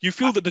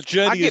feel that the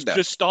journey has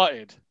just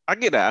started. I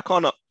get that.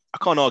 I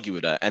can't argue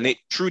with that. And it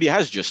truly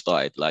has just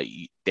started. Like,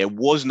 there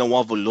was no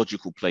other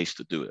logical place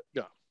to do it.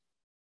 Yeah.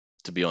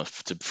 To be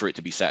honest, for it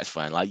to be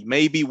satisfying. Like,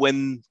 maybe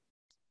when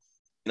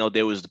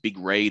there was the big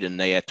raid and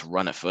they had to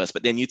run it first,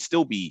 but then you'd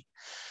still be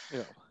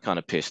kind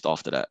of pissed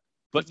after that.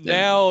 But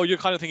now you're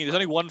kind of thinking there's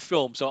only one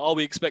film, so are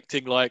we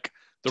expecting like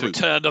the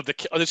return of the?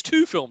 Oh, there's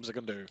 2 films they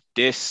can do.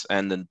 This,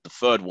 and then the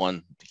third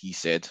one, he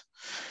said,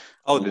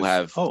 we'll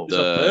have the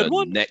third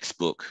one? Next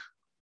book.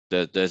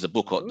 There's a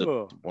book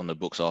on one of the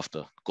books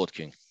after God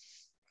King.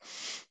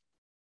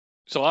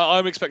 So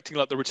I'm expecting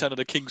like the Return of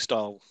the King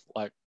style,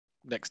 like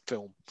next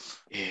film.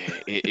 Yeah,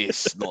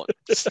 it's not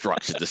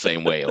structured the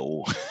same way at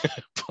all.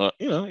 But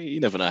you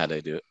never know how they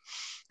do it.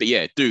 But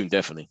yeah, Dune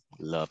definitely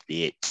loved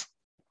it.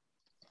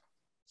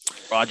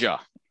 Roger.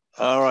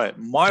 All right,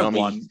 Tell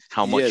me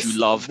how much you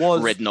love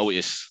Red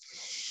Notice.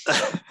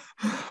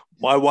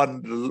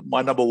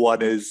 my number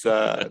one is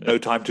No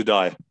Time to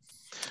Die.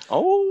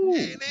 Oh,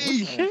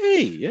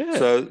 okay, yeah.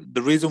 So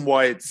the reason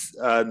why it's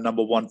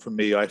number one for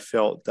me, I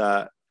felt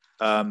that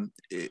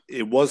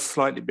it was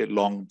slightly bit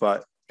long,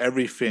 but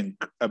everything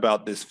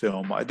about this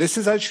film. This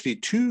is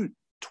actually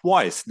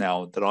twice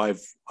now that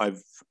I've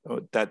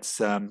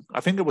that's I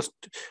think it was,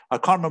 I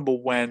can't remember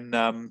when,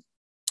 a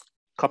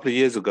couple of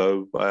years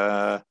ago,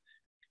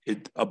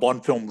 a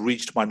Bond film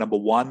reached my number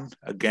one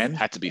again.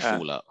 Had to be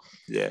Fallout.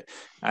 Yeah,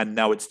 and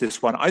now it's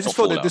this one. I just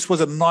thought that this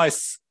was a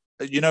nice,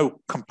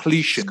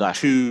 completion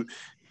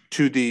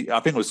to the, I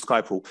think it was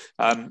Skyfall,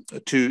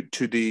 to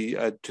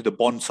the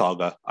Bond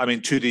saga. I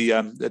mean, to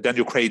the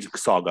Daniel Craig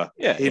saga.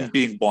 Yeah, him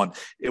being Bond.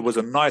 It was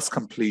a nice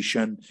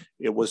completion.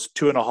 It was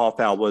 2.5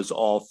 hours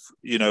of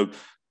a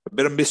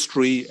bit of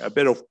mystery, a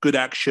bit of good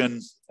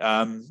action.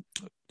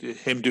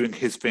 Him doing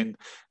his thing.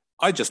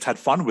 I just had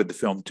fun with the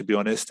film, to be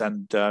honest,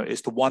 and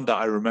it's the one that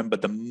I remember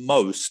the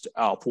most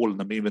out of all of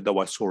them, even though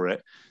I saw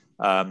it,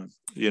 a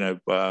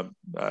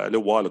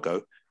little while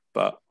ago.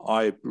 But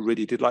I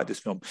really did like this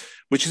film,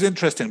 which is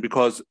interesting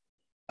because,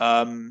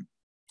 I'm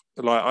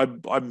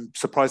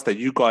surprised that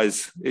you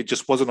guys, it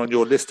just wasn't on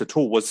your list at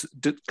all.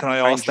 Can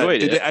I ask that?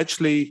 Did it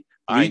actually reach?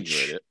 I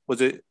enjoyed it. Was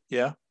it?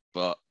 Yeah.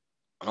 But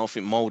I don't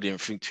think Mo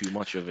didn't think too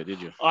much of it,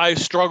 did you? I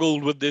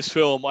struggled with this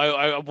film.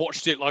 I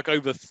watched it like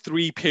over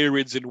 3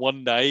 periods in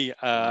one day.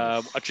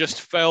 I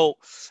just felt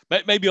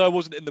maybe I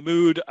wasn't in the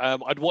mood.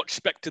 I'd watched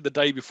Spectre the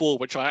day before,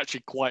 which I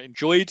actually quite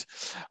enjoyed.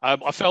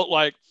 I felt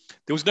like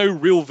there was no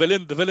real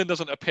villain. The villain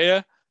doesn't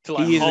appear till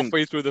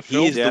halfway through the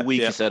film. He is the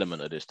weakest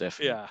element of this,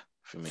 definitely. Yeah.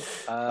 For me.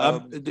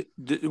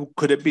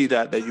 Could it be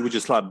that you were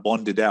just like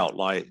bonded out,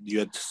 like you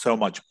had so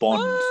much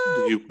Bond?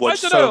 I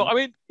don't know. I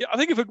mean, I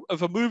think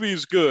if a movie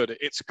is good,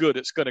 it's good.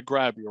 It's going to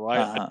grab you,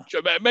 right?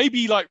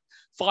 Maybe like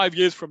 5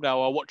 years from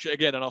now, I'll watch it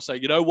again and I'll say,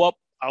 you know what?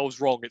 I was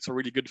wrong. It's a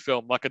really good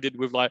film. Like I did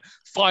with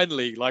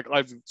finally,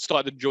 I've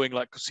started enjoying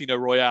Casino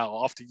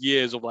Royale after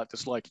years of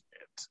disliking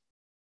it.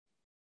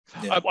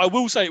 Yeah. I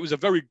will say it was a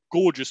very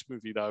gorgeous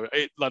movie, though.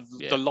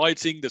 The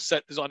lighting, the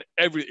set design,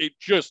 it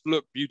just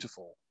looked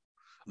beautiful.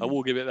 I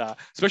will give it that,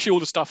 especially all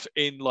the stuff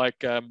in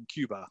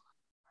Cuba.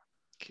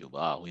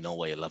 Cuba, we know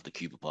why you love the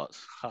Cuba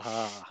parts.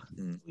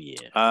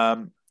 Yeah.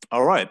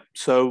 All right.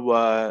 So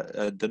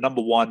the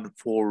number one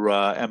for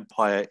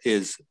Empire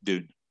is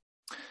Dune.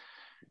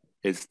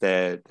 It's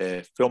their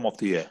film of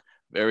the year.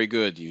 Very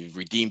good. You've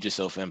redeemed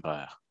yourself,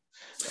 Empire.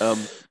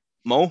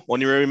 Mo,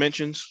 honorary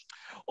mentions.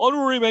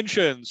 Honorary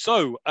mentions.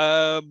 So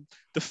the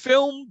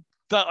film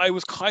that I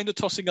was kind of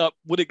tossing up,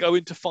 would it go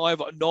into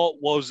 5 or not,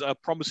 was A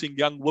Promising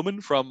Young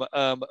Woman from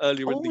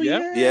earlier in the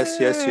year. Yes.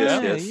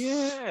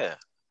 Yeah.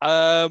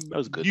 That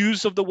was good.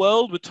 News of the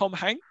World with Tom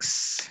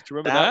Hanks. Do you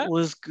remember that? That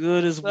was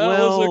good as well.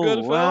 That was a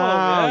good film,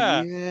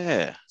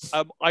 yeah.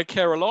 I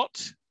Care a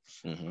Lot.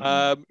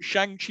 Mm-hmm.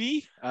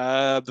 Shang-Chi,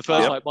 the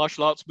first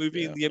martial arts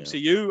movie in the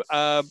MCU.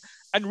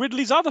 And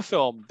Ridley's other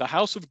film, The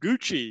House of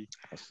Gucci,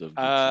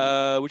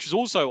 which is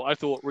also, I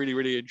thought, really,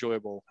 really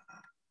enjoyable.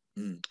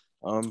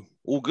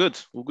 All good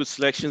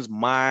selections.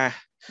 My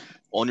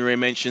honorary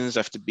mentions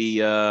have to be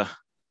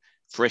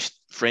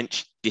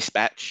French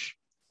Dispatch,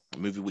 a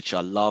movie which I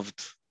loved.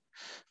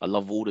 I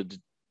love all this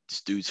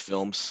dude's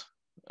films.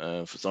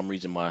 For some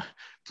reason, my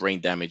brain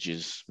damage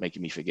is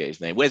making me forget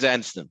his name. Wes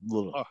Anderson,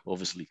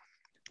 obviously.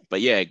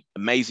 But yeah,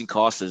 amazing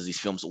cast, as these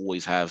films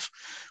always have.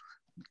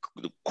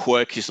 The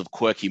quirkiest of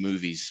quirky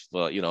movies,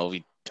 but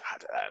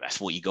that's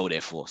what you go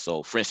there for.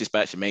 So French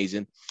Dispatch,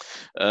 amazing.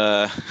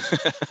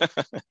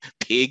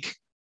 Pig.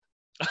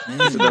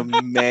 It's an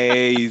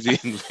amazing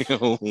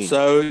film.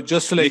 So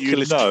just to let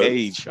Nicolas you know,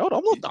 Cage. Hold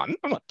on,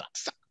 I'm not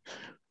done.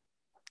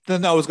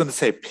 Then I was going to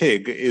say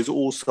Pig is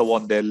also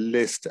on their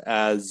list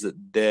as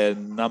their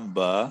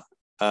number.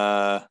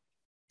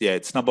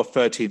 It's number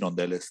 13 on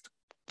their list.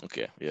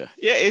 Okay, yeah.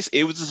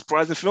 It was a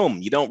surprising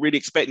film. You don't really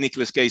expect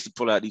Nicolas Cage to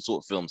pull out these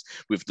sort of films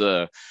with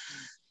the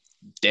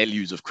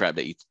deluge of crap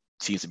that he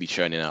seems to be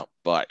churning out.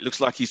 But it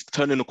looks like he's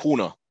turning a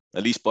corner,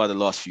 at least by the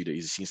last few that he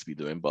seems to be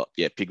doing. But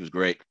yeah, Pig was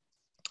great.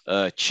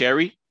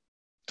 Cherry,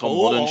 Tom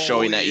Holland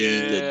showing that he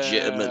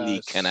legitimately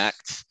can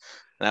act.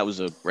 And that was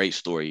a great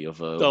story of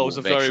a that was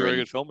a very, very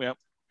good film, yeah.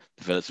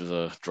 Develops with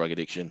a drug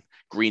addiction.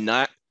 Green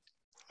Knight,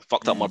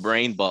 fucked up my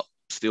brain, but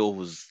still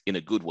was in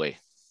a good way.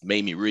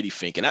 Made me really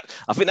think. And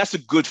I think that's a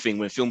good thing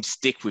when films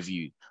stick with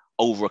you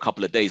over a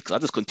couple of days, because I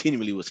just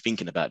continually was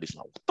thinking about this.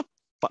 Like, what the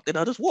fuck did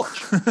I just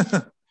watch?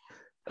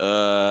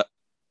 A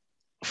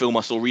film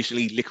I saw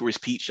recently, Licorice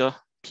Pizza.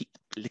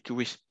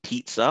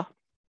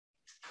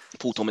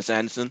 Paul Thomas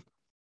Anderson.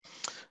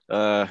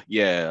 A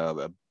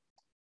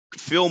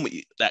film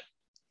that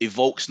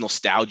evokes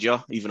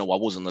nostalgia, even though I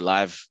wasn't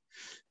alive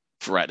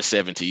throughout the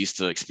 70s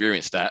to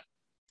experience that.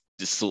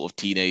 this sort of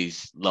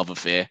teenage love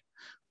affair,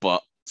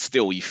 but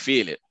still you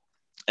feel it.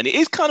 And it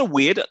is kind of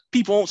weird.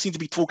 People don't seem to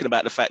be talking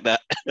about the fact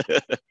that,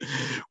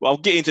 well, I'll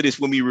get into this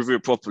when we review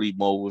it properly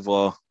more with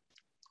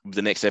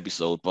the next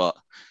episode, but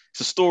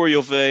it's a story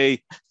of a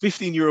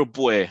 15-year-old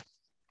boy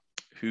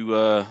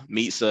who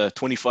meets a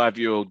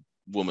 25-year-old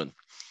woman,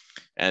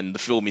 and the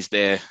film is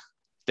them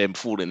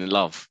falling in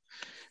love.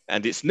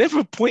 And it's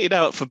never pointed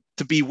out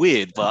to be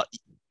weird, but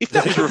if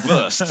that was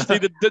reversed. See,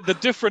 the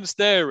difference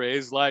there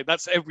is, like,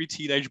 that's every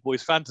teenage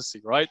boy's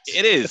fantasy, right?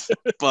 It is,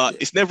 but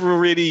it's never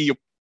really...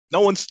 No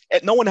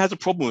one has a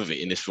problem with it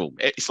in this film.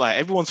 It's like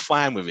everyone's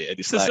fine with it.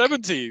 It's the like,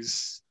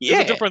 70s.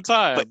 Yeah, it's a different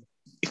time. But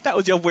if that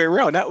was the other way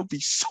around, that would be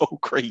so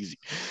crazy.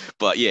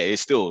 But yeah,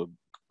 it's still a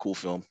cool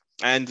film.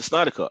 And the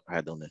Snyder Cut I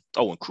had on there.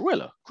 Oh, and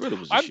Cruella. Cruella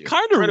was. I'm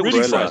kind of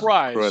really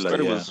surprised.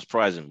 Cruella was a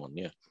surprising one.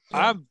 Yeah.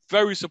 I'm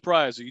very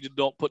surprised that you did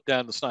not put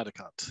down the Snyder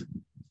Cut.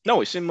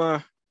 No, it's in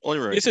my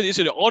honorary. It's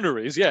in the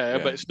honoraries, yeah,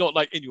 but it's not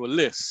like in your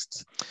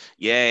list.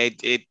 Yeah,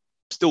 it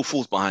still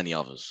falls behind the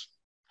others.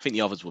 I think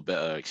the others were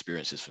better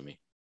experiences for me.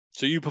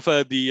 So you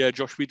prefer the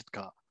Josh Whedon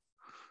cut?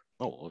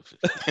 Oh,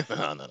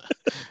 no.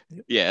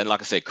 Yeah, and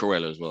like I said,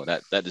 Cruella as well.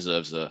 That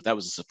deserves that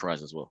was a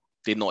surprise as well.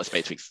 Did not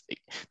expect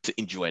to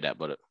enjoy that,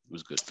 but it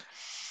was good.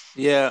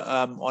 Yeah,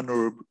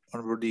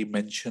 honorary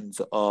mentions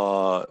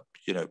are,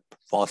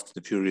 Fast and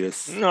the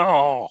Furious.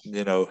 No,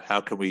 how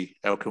can we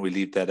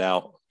leave that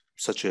out?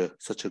 Such a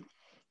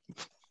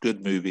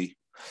good movie.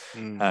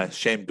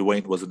 Shame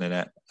Dwayne wasn't in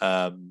it.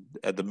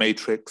 The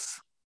Matrix.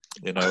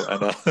 And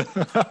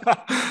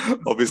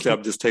obviously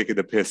I'm just taking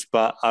the piss,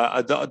 but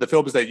the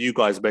films that you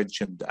guys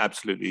mentioned,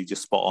 absolutely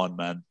just spot on,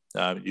 man.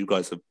 You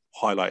guys have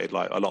highlighted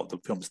like a lot of the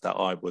films that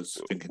I was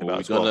thinking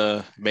about. We're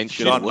gonna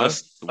mention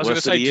worst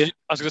of the year.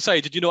 I was gonna say,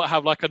 did you not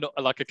have like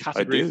a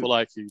category for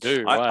like you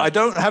do? Right? I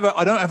don't have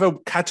a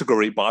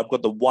category, but I've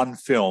got the one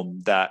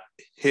film that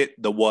hit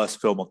the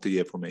worst film of the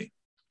year for me.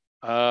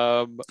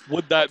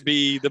 Would that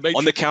be the Matrix?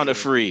 On the count of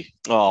three?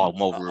 Oh,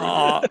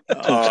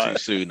 Mulgrew. Too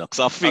soon,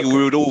 because I think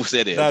we would all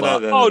said it.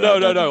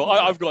 No.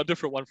 I've got a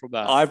different one from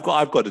that. I've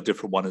got a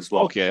different one as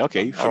well.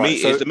 Okay. For me,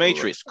 it's the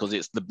Matrix because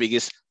it's the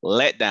biggest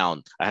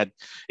letdown.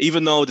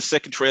 Even though the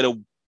second trailer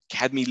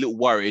had me a little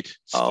worried.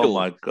 Still, oh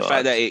my god! The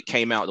fact that it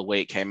came out the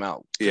way it came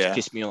out just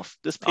pissed me off.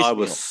 I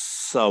was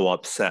so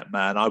upset,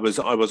 man. I was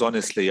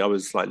honestly, I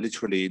was like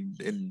literally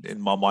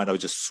in my mind, I was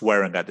just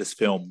swearing at this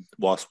film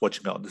whilst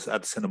watching it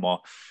at the cinema.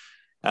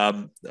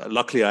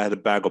 Luckily, I had a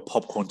bag of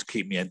popcorn to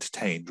keep me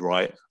entertained,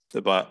 right?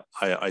 But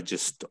I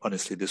just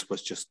honestly, this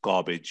was just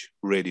garbage.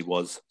 Really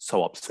was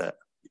so upset.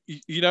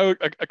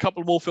 A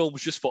couple more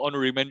films just for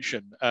honorary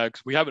mention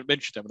because we haven't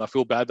mentioned them, and I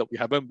feel bad that we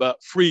haven't.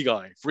 But Free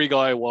Guy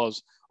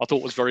I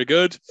thought was very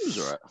good. It was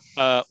all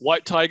right.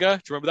 White Tiger,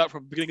 do you remember that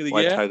from the beginning of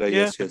the year? White Tiger,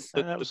 yes.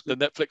 The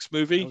Netflix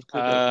movie.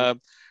 Good,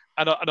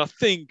 and I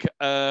think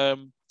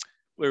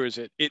where is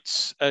it?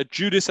 It's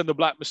Judas and the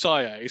Black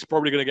Messiah. It's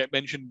probably going to get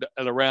mentioned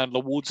at around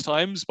awards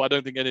times, but I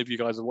don't think any of you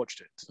guys have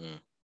watched it.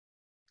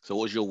 So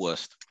what was your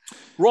worst?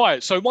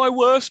 Right. So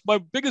my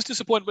biggest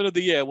disappointment of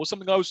the year was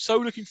something I was so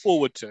looking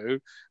forward to.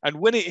 And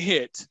when it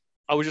hit,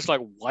 I was just like,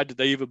 why did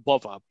they even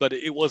bother? But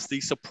it was the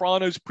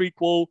Sopranos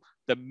prequel,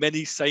 The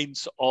Many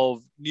Saints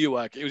of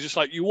Newark. It was just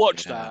like, you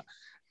watch that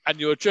and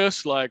you're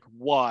just like,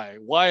 why?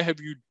 Why have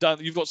you done?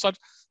 You've got such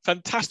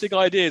fantastic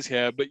ideas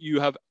here, but you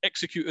have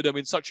executed them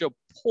in such a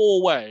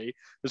poor way.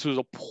 This was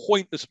a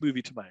pointless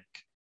movie to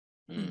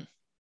make.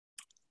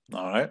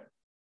 All right.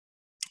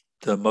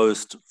 The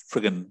most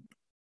friggin'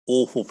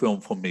 awful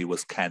film for me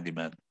was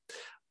Candyman.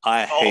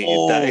 I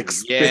hated that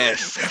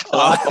experience.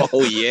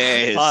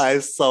 Yes. I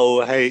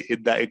so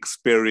hated that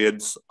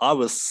experience. I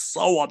was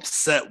so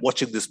upset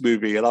watching this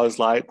movie, and I was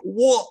like,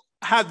 what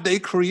have they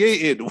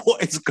created?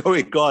 What is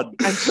going on?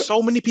 And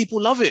so many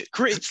people love it.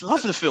 Critics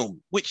love the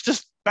film, which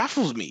just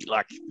baffles me.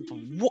 Like,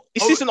 what?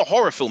 This isn't a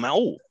horror film at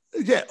all.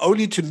 Yeah,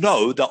 only to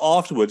know that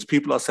afterwards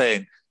people are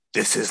saying,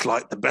 this is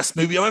like the best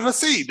movie I've ever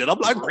seen. And I'm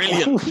like,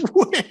 brilliant.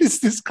 Where is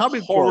this coming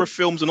from? Horror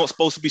films are not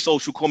supposed to be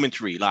social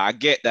commentary. Like, I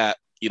get that,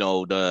 the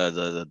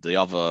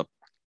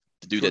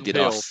dude that did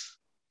Us,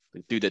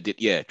 the dude that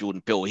did,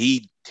 Jordan Peele,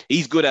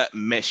 he's good at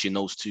meshing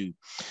those two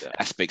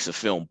aspects of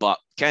film. But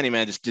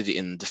Candyman just did it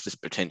in just this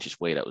pretentious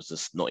way that was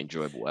just not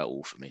enjoyable at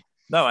all for me.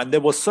 No, and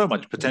there was so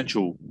much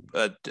potential.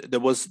 There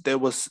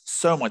was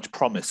so much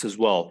promise as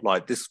well.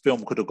 Like, this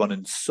film could have gone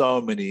in so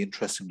many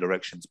interesting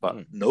directions, but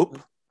nope.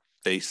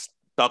 They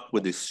stuck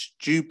with this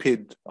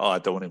stupid. I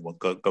don't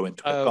want to go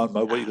into it.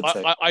 Mo, what are you going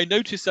to say? I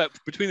noticed that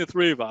between the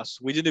three of us,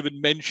 we didn't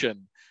even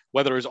mention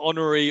whether it's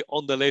honorary,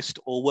 on the list,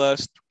 or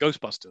worst,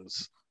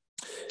 Ghostbusters.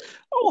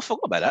 Oh, I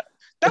forgot about that.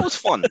 That was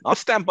fun. I'll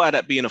stand by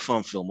that being a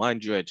fun film. I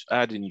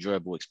had an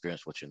enjoyable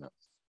experience watching that.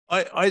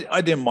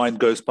 I didn't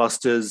mind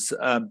Ghostbusters,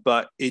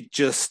 but it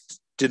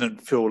just didn't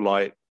feel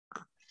like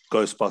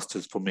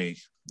Ghostbusters for me.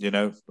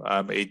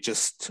 It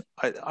just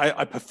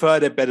I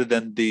preferred it better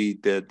than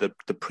the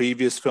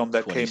previous film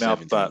that came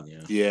out. But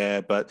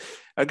but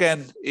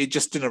again, it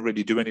just didn't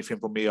really do anything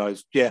for me. I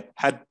was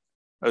had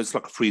It's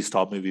like a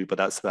 3-star movie, but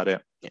that's about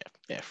it.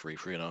 Yeah, three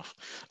and a half.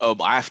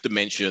 I have to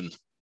mention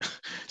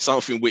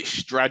something which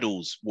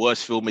straddles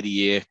worst film of the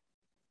year,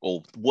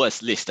 or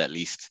worst list at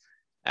least,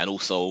 and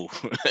also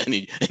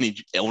an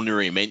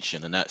honorary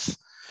mention, and that's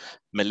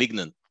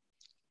Malignant.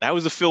 That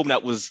was a film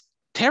that was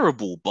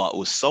terrible, but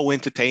was so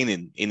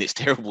entertaining in its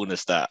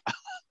terribleness that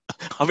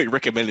I've been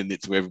recommending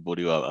it to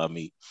everybody who I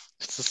meet.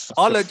 It's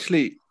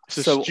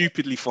a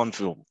stupidly fun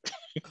film.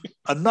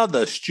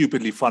 Another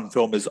stupidly fun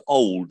film is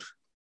Old.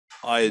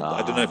 I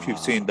don't know if you've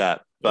seen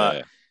that,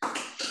 but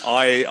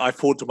I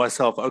thought to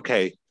myself,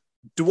 okay,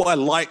 do I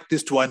like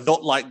this? Do I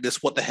not like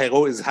this? What the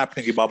hell is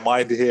happening in my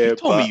mind here? You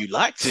told me you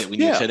liked it when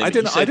you said it. I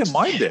didn't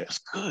mind it. It was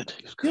good.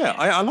 Yeah,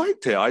 I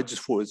liked it. I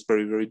just thought it was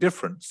very, very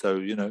different. So,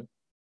 you know.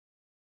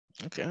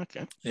 Okay.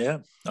 Yeah.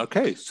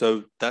 Okay.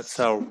 So that's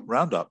our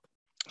roundup.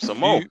 So,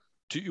 Mo,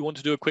 do you want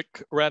to do a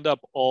quick roundup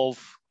of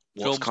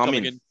what's films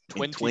coming in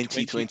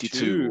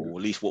 2022, or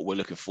at least what we're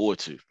looking forward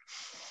to?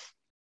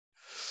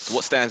 So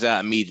what stands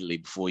out immediately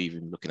before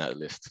even looking at the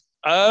list?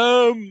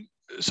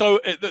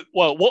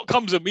 What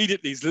comes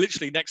immediately is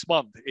literally next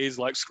month is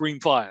like Scream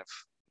 5.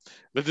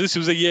 But this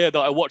was a year that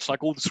I watched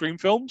like all the Scream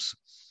films.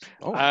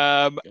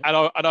 And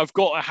I've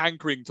got a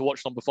hankering to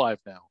watch number 5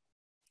 now.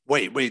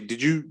 Wait,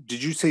 did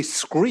you say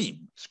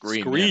Scream?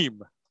 Scream.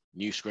 Yeah.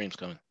 New Scream's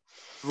coming.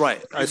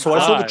 Right. So I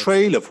saw the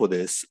trailer for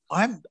this.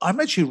 I'm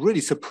actually really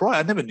surprised.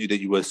 I never knew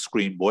that you were a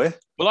Scream boy.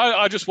 Well,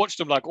 I just watched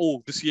them like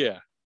all this year.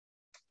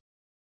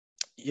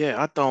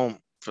 Yeah, I don't.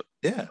 For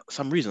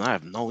some reason, I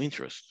have no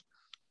interest.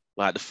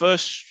 Like the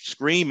first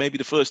Scream, maybe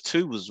the first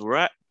 2 was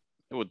right.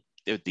 They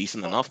were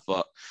decent enough,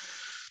 but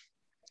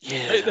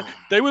yeah,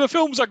 they were the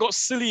films that got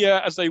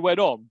sillier as they went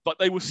on, but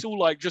they were still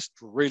like just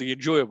really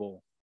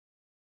enjoyable.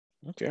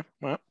 Okay,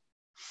 right.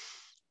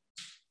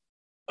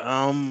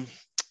 I'm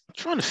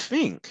trying to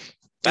think.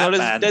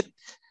 Batman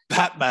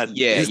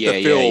is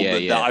the film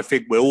that I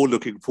think we're all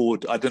looking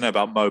forward to. I don't know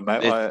about Mo,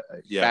 mate.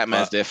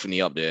 Batman's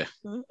definitely up there.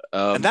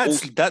 And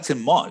that's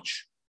in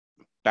March.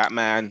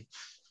 Batman,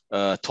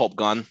 Top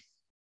Gun.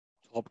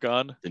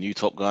 The new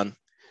Top Gun.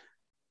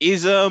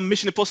 Is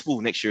Mission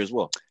Impossible next year as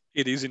well?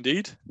 It is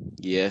indeed.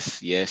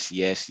 Yes.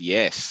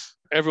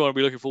 Everyone will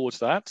be looking forward to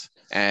that.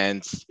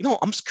 And,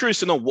 I'm curious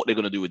to know what they're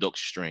going to do with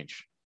Doctor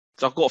Strange.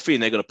 So I've got a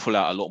feeling they're going to pull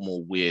out a lot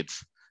more weird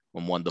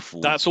and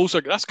wonderful. That's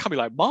coming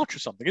like March or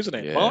something, isn't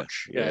it?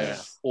 March? Yeah.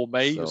 Or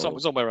May, or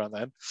somewhere around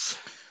then.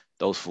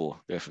 Those 4,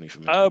 definitely for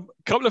me.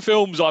 Couple of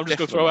films I'm just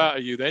going to throw out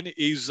at you then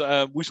is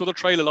we saw the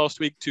trailer last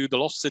week to The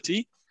Lost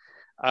City.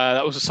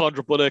 That was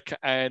Sandra Bullock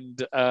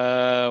and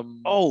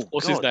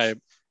what's his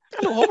name?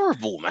 That looked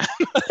horrible, man.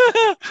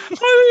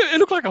 It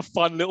looked like a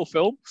fun little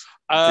film.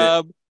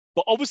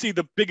 But obviously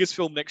the biggest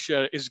film next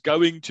year is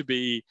going to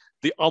be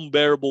The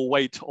Unbearable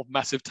Weight of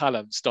Massive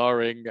Talent,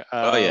 starring...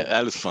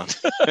 that was fun.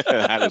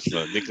 That was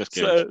fun. Nicolas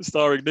Cage.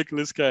 Starring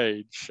Nicolas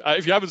Cage.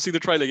 If you haven't seen the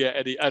trailer yet,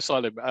 Eddie,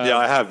 Salim.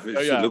 I have.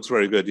 It looks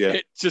very good, yeah.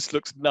 It just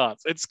looks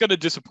nuts. It's going to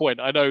disappoint,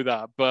 I know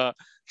that. But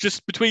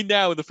just between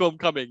now and the film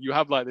coming, you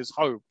have like this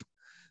hope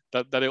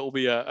that it will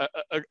be a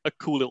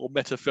cool little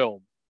meta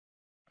film.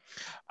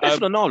 Death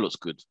on the Nile looks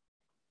good.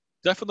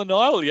 Death on the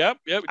Nile, yeah.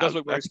 It does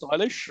look very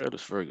stylish. It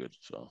looks very good,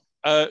 so...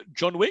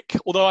 John Wick,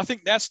 although I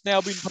think that's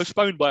now been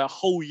postponed by a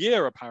whole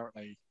year,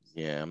 apparently.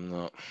 Yeah, I'm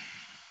not.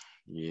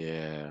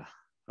 Yeah.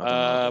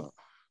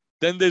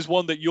 Then there's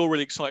one that you're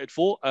really excited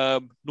for,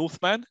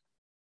 Northman.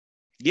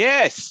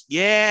 Yes.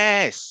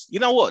 You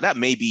know what? That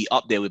may be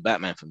up there with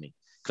Batman for me.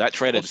 Because that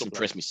trailer just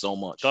impressed me so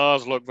much.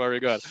 Does look very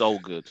good. So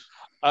good.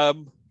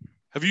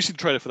 Have you seen the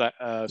trailer for that?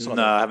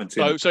 No, I haven't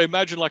seen it. So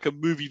imagine like a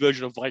movie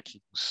version of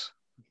Vikings.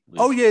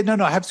 Oh, yeah.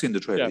 No, I have seen the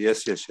trailer. Yeah.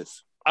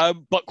 Yes.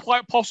 But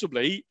quite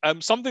possibly,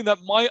 something that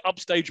might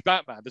upstage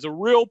Batman, there's a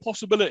real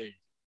possibility,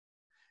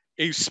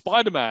 is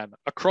Spider-Man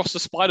Across the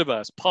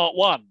Spider-Verse Part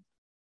 1.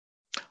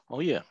 Oh,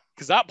 yeah.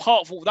 Because that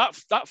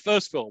that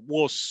first film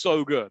was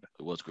so good.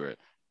 It was great.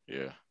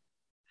 Yeah.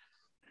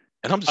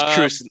 And I'm just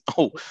curious.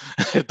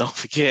 Don't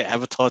forget,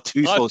 Avatar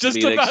 2 supposed to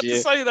be next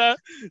year.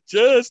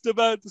 Just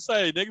about to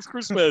say, next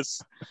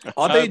Christmas.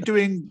 Are they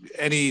doing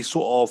any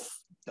sort of...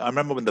 I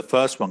remember when the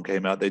first one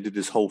came out, they did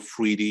this whole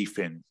 3D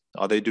thing.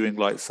 Are they doing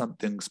like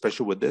something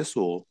special with this,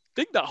 or? I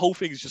think that whole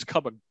thing has just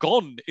come and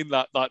gone in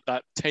that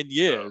 10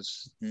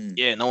 years.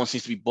 Yeah, no one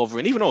seems to be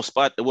bothering. Even though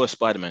there were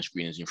Spider-Man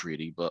screenings in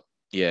 3D, but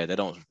yeah, they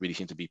don't really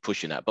seem to be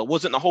pushing that. But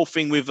wasn't the whole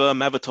thing with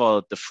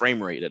Avatar the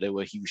frame rate that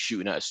he was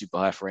shooting at a super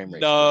high frame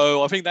rate?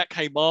 No, I think that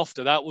came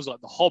after. That was like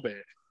The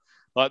Hobbit.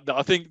 Like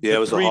I think it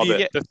was 3D, The Hobbit.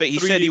 Yeah, but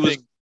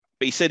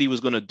he said he was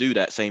going to do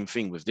that same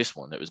thing with this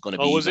one. It was going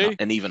to be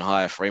an even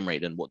higher frame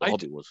rate than what The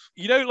Hobbit was.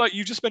 Like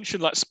you just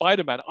mentioned, like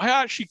Spider-Man. I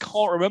actually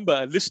can't remember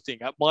a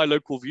listing at my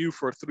local view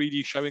for a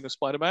 3D showing of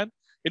Spider-Man.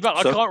 In fact,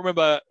 I can't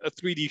remember a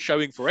 3D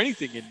showing for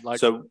anything in like.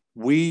 So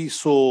we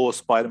saw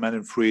Spider-Man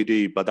in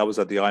 3D, but that was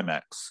at the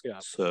IMAX. Yeah.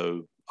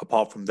 So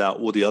apart from that,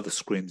 all the other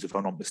screens, if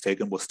I'm not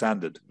mistaken, were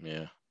standard.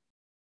 Yeah.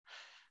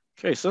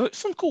 Okay, so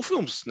some cool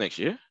films next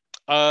year.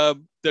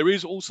 There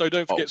is also,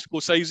 don't forget,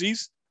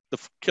 Scorsese's The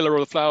Killer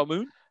of the Flower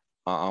Moon.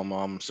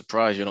 I'm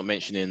surprised you're not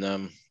mentioning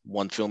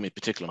one film in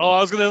particular? Oh,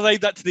 I was going to lay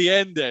that to the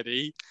end,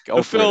 Eddie.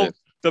 The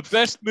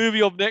best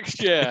movie of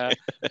next year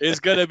is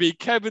going to be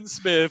Kevin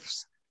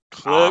Smith's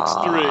Clerks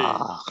 3.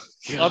 God.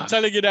 I'm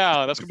telling you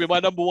now, that's going to be my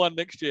number one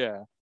next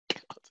year.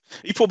 God.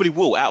 He probably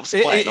will, out of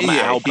spite, no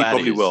matter how bad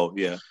it is. He probably will,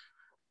 yeah.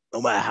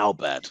 No matter how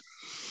bad.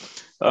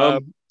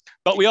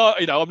 But we are,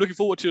 I'm looking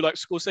forward to like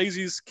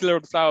Scorsese's Killer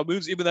of the Flower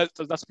Moons, even though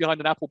that's behind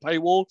an Apple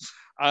paywall,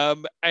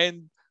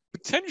 and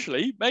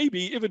potentially,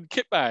 maybe even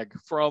Kitbag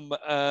from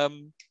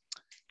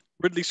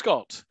Ridley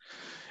Scott.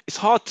 It's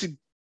hard to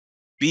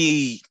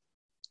feel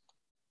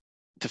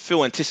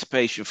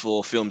anticipation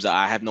for films that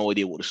I have no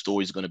idea what the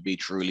story is going to be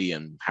truly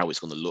and how it's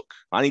going to look.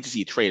 I need to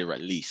see a trailer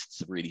at least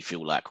to really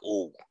feel like,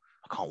 oh,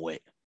 I can't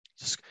wait.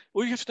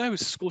 All you have to know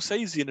is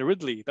Scorsese and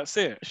Ridley. That's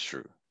it. It's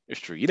true.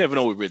 You never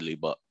know with Ridley,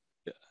 but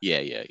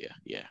yeah.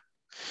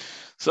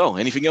 So,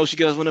 anything else you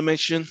guys want to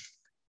mention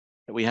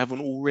that we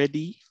haven't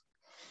already?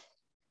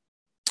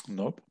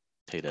 Nope.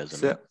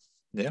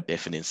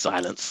 Definite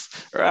silence.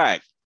 All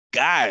right,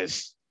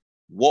 guys,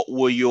 what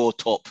were your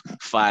top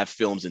 5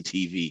 films and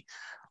TV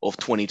of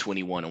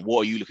 2021, and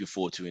what are you looking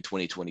forward to in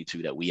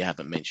 2022 that we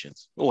haven't mentioned?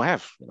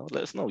 Let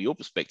us know your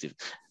perspective,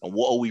 and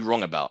what are we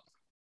wrong about?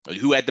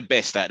 Who had the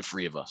best out of the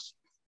 3 of us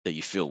that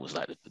you feel was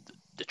like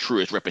the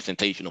truest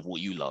representation of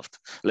what you loved?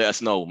 Let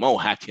us know. Mo,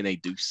 how can they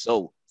do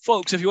so?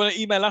 Folks, if you want to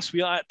email us,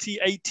 we are at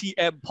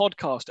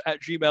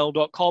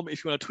tatmpodcast@gmail.com.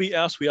 If you want to tweet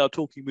us, we are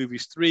Talking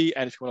Movies 3.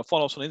 And if you want to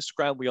follow us on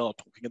Instagram, we are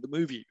Talking at the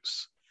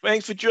Movies.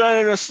 Thanks for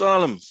joining us,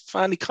 Salim.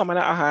 Finally coming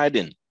out of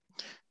hiding.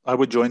 I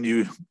would join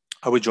you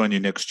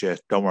next year.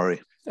 Don't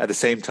worry. At the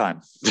same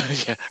time.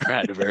 Yeah,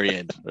 right at the very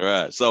end. All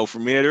right. So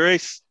from me, the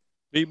race.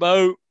 Me,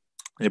 Mo.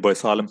 Your boy,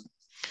 Salim.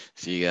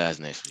 See you guys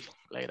next week.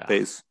 Later.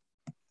 Peace.